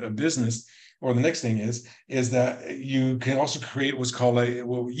with your business. Or the next thing is that you can also create what's called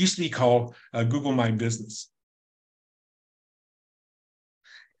what used to be called Google My Business.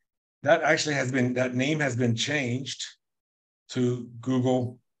 That name has been changed to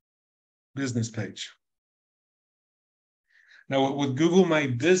Google Business Page. Now, with Google My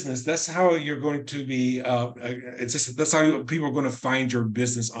Business, that's how you're going to be. That's how people are going to find your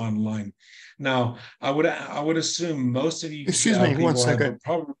business online. Now, I would assume most of you. Excuse me, 1 second.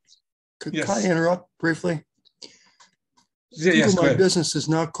 Can I interrupt briefly? Yes, Google My Business is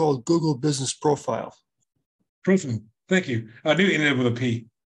now called Google Business Profile. Profile. Thank you. I knew it ended with a P.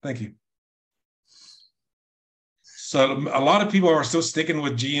 Thank you. So a lot of people are still sticking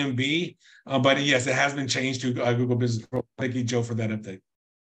with GMB, but yes, it has been changed to Google Business Profile. Thank you, Joe, for that update.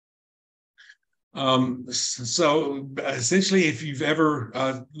 So essentially, if you've ever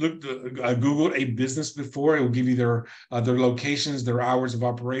Googled a business before, it will give you their locations, their hours of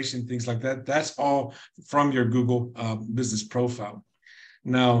operation, things like that. That's all from your Google Business Profile.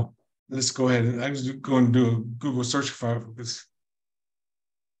 Now, let's go ahead and I'm just going to do a Google search for this.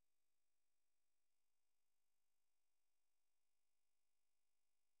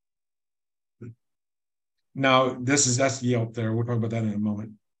 Now, that's Yelp there. We'll talk about that in a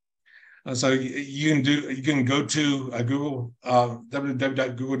moment. So you can go to Google,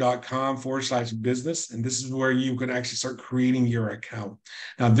 www.google.com/business, and this is where you can actually start creating your account.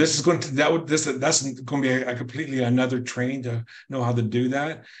 Now, this is that's going to be a completely another training to know how to do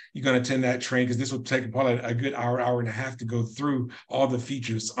that. You're going to attend that training because this will take probably a good hour and a half to go through all the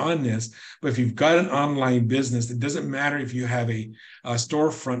features on this. But if you've got an online business, it doesn't matter if you have a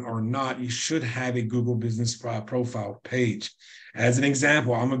storefront or not, you should have a Google Business Profile page. As an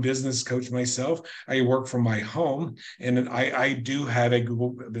example, I'm a business coach myself. I work from my home, and I do have a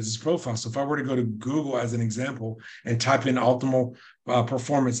Google Business Profile. So if I were to go to Google as an example and type in Optimal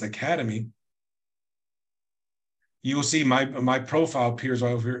Performance Academy, you will see my profile appears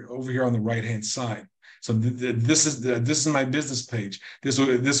over here on the right-hand side. So this is my business page. This will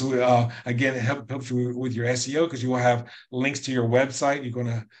again help you with your SEO because you will have links to your website. You're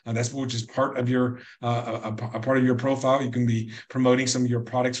gonna that's which is part of your a part of your profile. You can be promoting some of your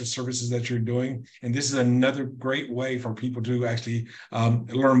products or services that you're doing, and this is another great way for people to actually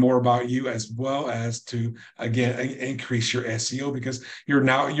learn more about you as well as to again increase your SEO because you're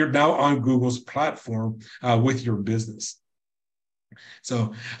now on Google's platform with your business.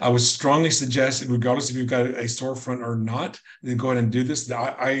 So I would strongly suggest, regardless if you've got a storefront or not, then go ahead and do this.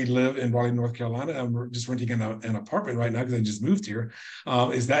 I live in Raleigh, North Carolina. I'm just renting an apartment right now because I just moved here.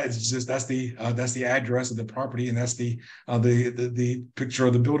 That's the address of the property, and that's the picture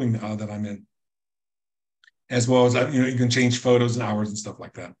of the building that I'm in, as well as you can change photos and hours and stuff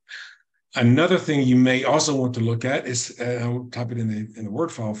like that. Another thing you may also want to look at is I'll type it in the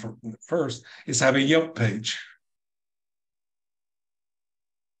Word file first is have a Yelp page.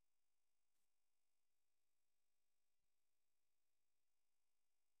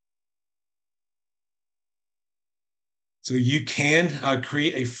 So you can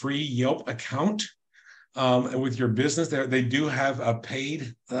create a free Yelp account with your business. They do have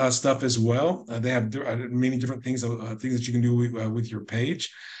paid stuff as well. They have many different things that you can do with your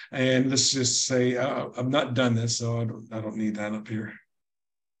page. And let's just say I've not done this, so I don't need that up here.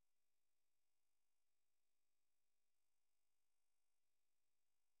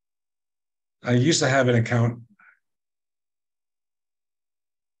 I used to have an account.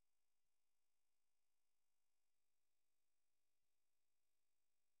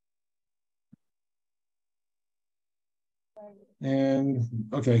 And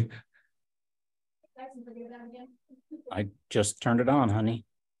okay. I just turned it on, honey.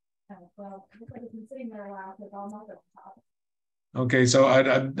 Okay, so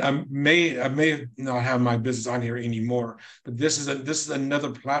I may not have my business on here anymore, but this is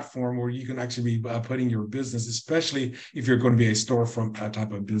another platform where you can actually be putting your business, especially if you're going to be a storefront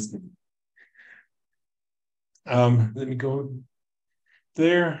type of business. Let me go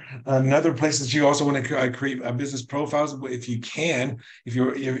there. Another place that you also want to create business profiles, if you can, if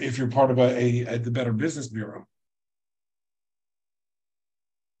you're part of the Better Business Bureau.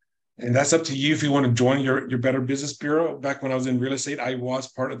 And that's up to you if you want to join your Better Business Bureau. Back when I was in real estate, I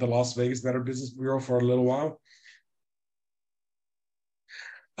was part of the Las Vegas Better Business Bureau for a little while.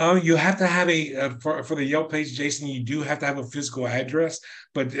 You have to have for the Yelp page, Jason, you do have to have a physical address.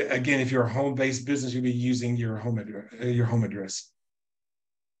 But again, if you're a home-based business, you'll be using your home address.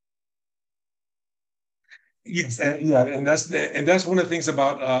 Yes, yeah, and that's one of the things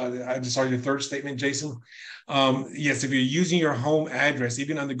about I'm sorry, your third statement, Jason. Yes, if you're using your home address,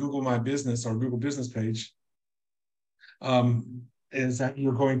 even on the Google My Business or Google Business page, is that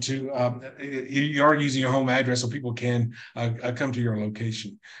you're going to you are using your home address so people can come to your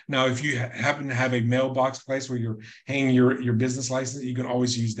location. Now, if you happen to have a mailbox place where you're hanging your business license, you can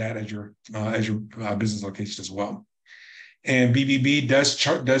always use that as your business location as well. And BBB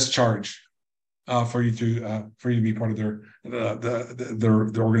does charge for you to be part of their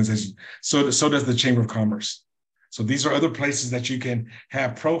organization. So does the Chamber of Commerce. So these are other places that you can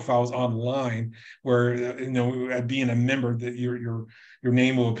have profiles online where being a member, that your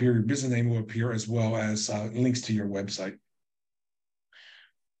name will appear, your business name will appear, as well as links to your website.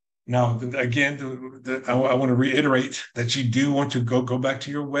 Now, again, I want to reiterate that you do want to go back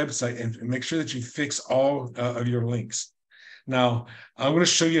to your website and make sure that you fix all of your links. Now, I'm going to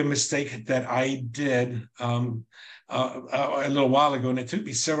show you a mistake that I did a little while ago, and it took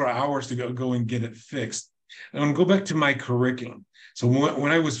me several hours to go and get it fixed. I'm going to go back to my curriculum. So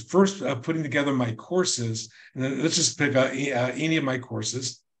when I was first putting together my courses, and let's just pick any of my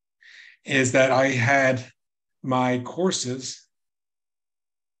courses, is that I had my courses,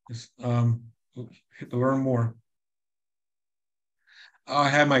 hit the learn more. I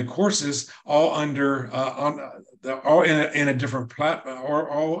have my courses all under all in a different platform, or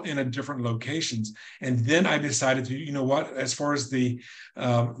all in a different locations. And then I decided to, you know what, as far as the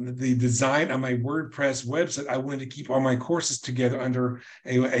design on my WordPress website, I wanted to keep all my courses together under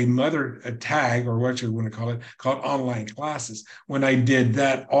a tag, or what you want to call it, called online classes. When I did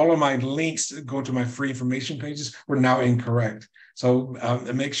that, all of my links going to my free information pages were now incorrect. So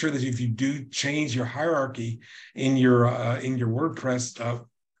make sure that if you do change your hierarchy in your WordPress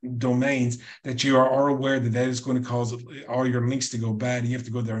domains, that you are aware that is going to cause all your links to go bad. You have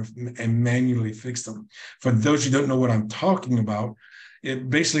to go there and manually fix them. For those who don't know what I'm talking about,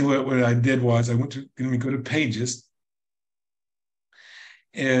 basically what I did was I went to, let me go to pages,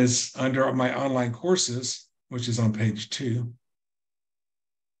 is under my online courses, which is on page 2.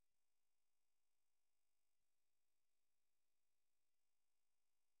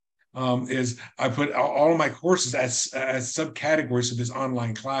 Is I put all of my courses as subcategories of this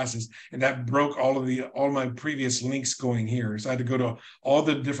online classes, and that broke all my previous links going here. So I had to go to all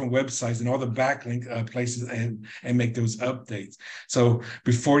the different websites and all the backlink places and make those updates. So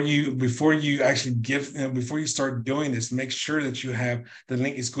before you actually before you start doing this, make sure that you have the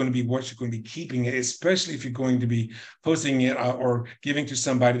link is going to be what you're going to be keeping it, especially if you're going to be posting it or giving to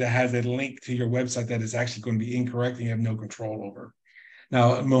somebody that has a link to your website that is actually going to be incorrect and you have no control over.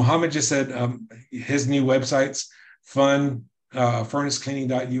 Now, Mohammed just said his new website's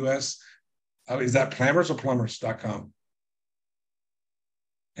furnacecleaning.us. Is that plumbers or plumbers.com?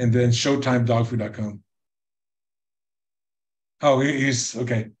 And then showtimedogfood.com. Oh, he's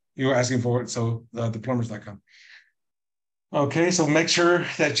okay. You were asking for it. So the plumbers.com. Okay, so make sure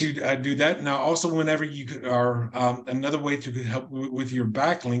that you do that. Now, also, whenever you are, another way to help with your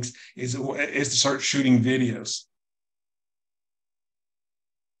backlinks is to start shooting videos.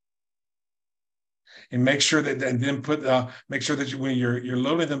 And make sure that, and then make sure that when you're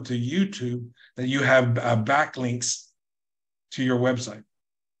loading them to YouTube, that you have backlinks to your website.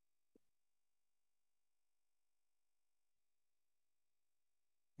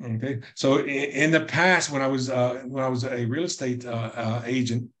 Okay, so in the past, when I was a real estate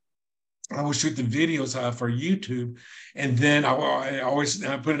agent, I would shoot the videos for YouTube, and then I always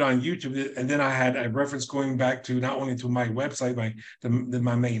put it on YouTube, and then I had a reference going back to not only to my website, my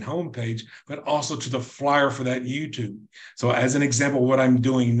main homepage, but also to the flyer for that YouTube. So as an example, what I'm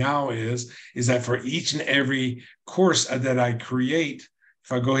doing now is that for each and every course that I create,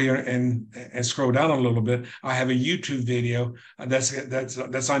 if I go here and scroll down a little bit, I have a YouTube video that's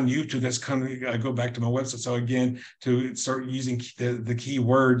on YouTube that's coming. I go back to my website. So again, to start using the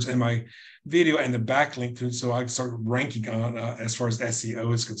keywords in my video and the backlink to, so I can start ranking on as far as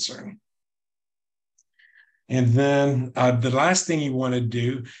SEO is concerned. And then the last thing you want to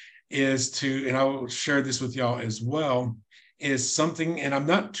do is to, and I will share this with y'all as well, is something, and I'm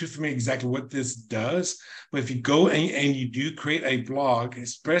not too familiar exactly what this does, but if you go and you do create a blog,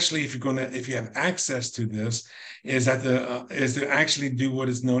 especially if you have access to this, is to actually do what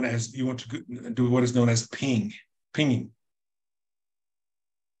is known as, you want to do what is known as pinging.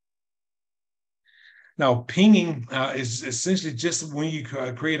 Now, pinging is essentially just when you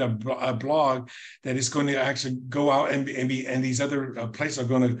create a blog that is going to actually go out and these other places are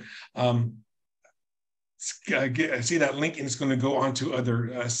going to see that link, and it's going to go onto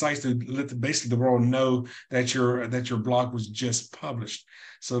other sites to let basically the world know that your blog was just published.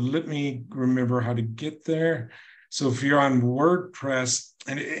 So let me remember how to get there. So if you're on WordPress,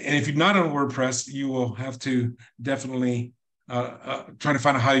 and if you're not on WordPress, you will have to definitely try to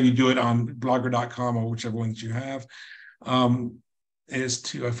find out how you do it on blogger.com or whichever one that you have. I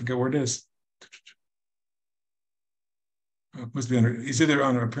forget where it is. It must be under, it's either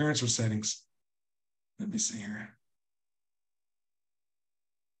under appearance or settings. Let me see here.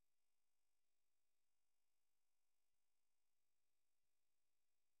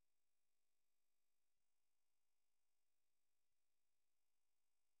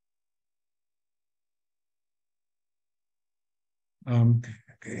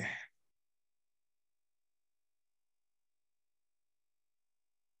 Okay.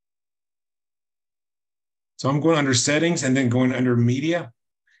 So I'm going under settings and then going under media.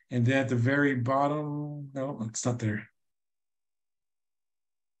 And then at the very bottom, no, it's not there.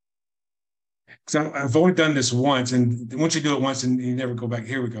 So I've only done this once, and once you do it once and you never go back,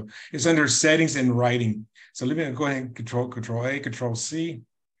 here we go. It's under settings and writing. So let me go ahead and control A, control C.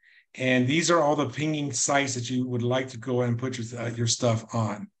 And these are all the pinging sites that you would like to go ahead and put your stuff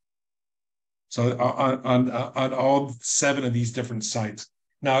on. So on all 7 of these different sites.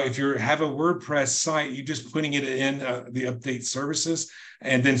 Now, if you have a WordPress site, you're just putting it in the update services,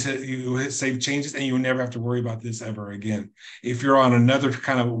 and then you hit save changes, and you will never have to worry about this ever again. If you're on another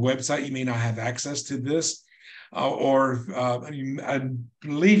kind of website, you may not have access to this, I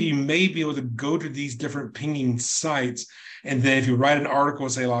believe you may be able to go to these different pinging sites, and then if you write an article,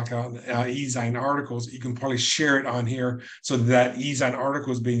 say like on eZine articles, you can probably share it on here so that eZine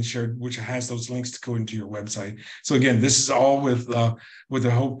article is being shared, which has those links to go into your website. So again, this is all with the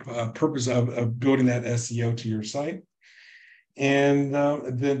whole purpose of building that SEO to your site. And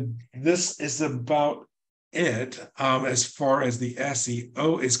then this is about it as far as the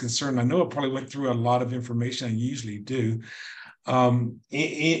SEO is concerned. I know I probably went through a lot of information. I usually do.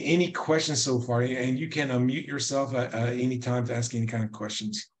 Any questions so far? And you can unmute yourself at any time to ask any kind of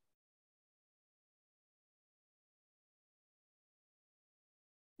questions.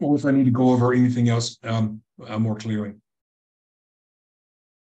 Or if I need to go over anything else more clearly.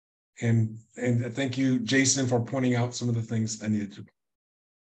 And thank you, Jason, for pointing out some of the things I needed to.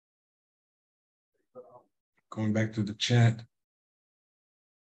 Going back to the chat.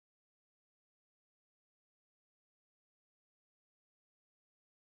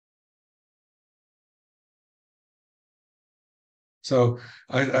 So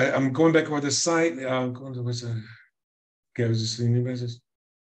I'm going back over the site. Going to what's okay, I was just seeing new messages.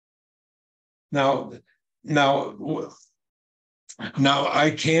 Now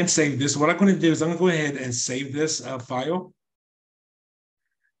I can save this. What I'm going to do is I'm going to go ahead and save this file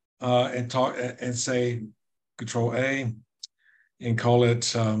and say Control A and call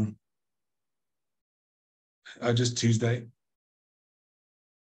it just Tuesday.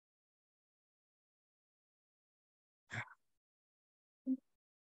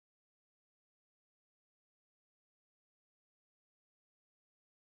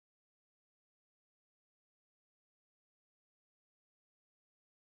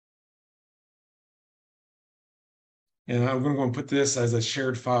 And I'm going to put this as a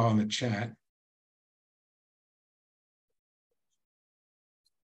shared file in the chat.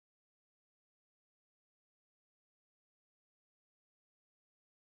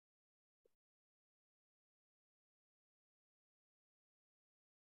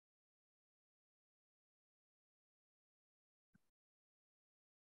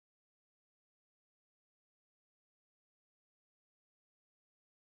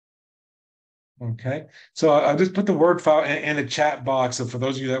 Okay, so I just put the Word file in the chat box. So for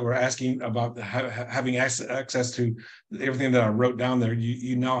those of you that were asking about having access to everything that I wrote down there,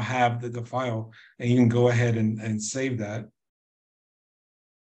 you now have the file, and you can go ahead and save that.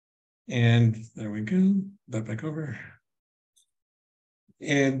 And there we go, back over.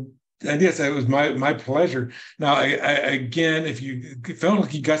 And yes, it was my pleasure. Now, again, if you felt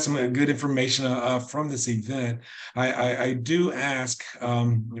like you got some good information from this event, I do ask,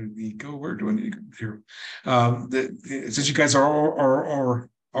 where do I need to go here? Since you guys are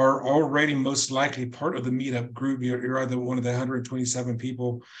already most likely part of the meetup group, you're either one of the 127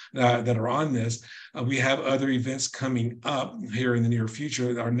 people that are on this. We have other events coming up here in the near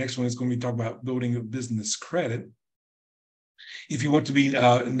future. Our next one is going to be talking about building a business credit. If you want to be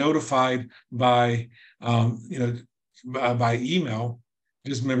notified by, by email,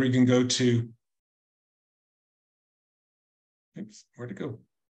 just remember you can go to Oops, where'd it go?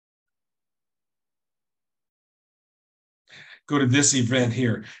 Go to this event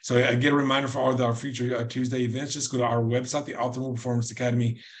here. So I get a reminder for all of our future Tuesday events. Just go to our website, the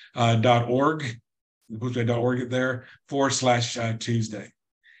optimalperformanceacademy.org. .org there /Tuesday.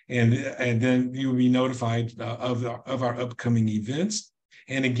 And then you will be notified of our upcoming events.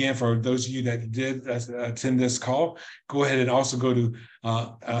 And again, for those of you that did attend this call, go ahead and also go to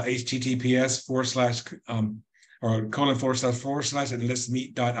https and let's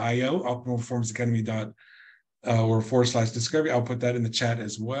meet.io, optimalperformanceacademy or /discovery. I'll put that in the chat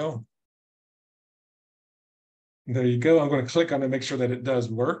as well. There you go. I'm going to click on it, make sure that it does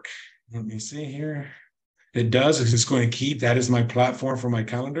work. Let me see here. It does. It's just going to keep. That is my platform for my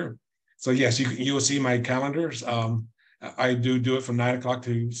calendar. So yes, you will see my calendars. I do it from 9 o'clock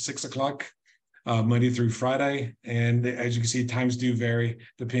to 6 o'clock, Monday through Friday. And as you can see, times do vary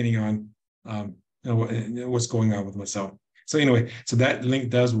depending on what's going on with myself. So anyway, so that link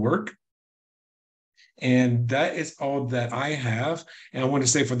does work. And that is all that I have. And I want to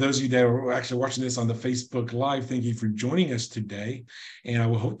say, for those of you that are actually watching this on the Facebook Live, thank you for joining us today. And I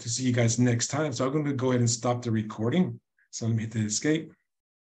will hope to see you guys next time. So I'm going to go ahead and stop the recording. So let me hit the escape.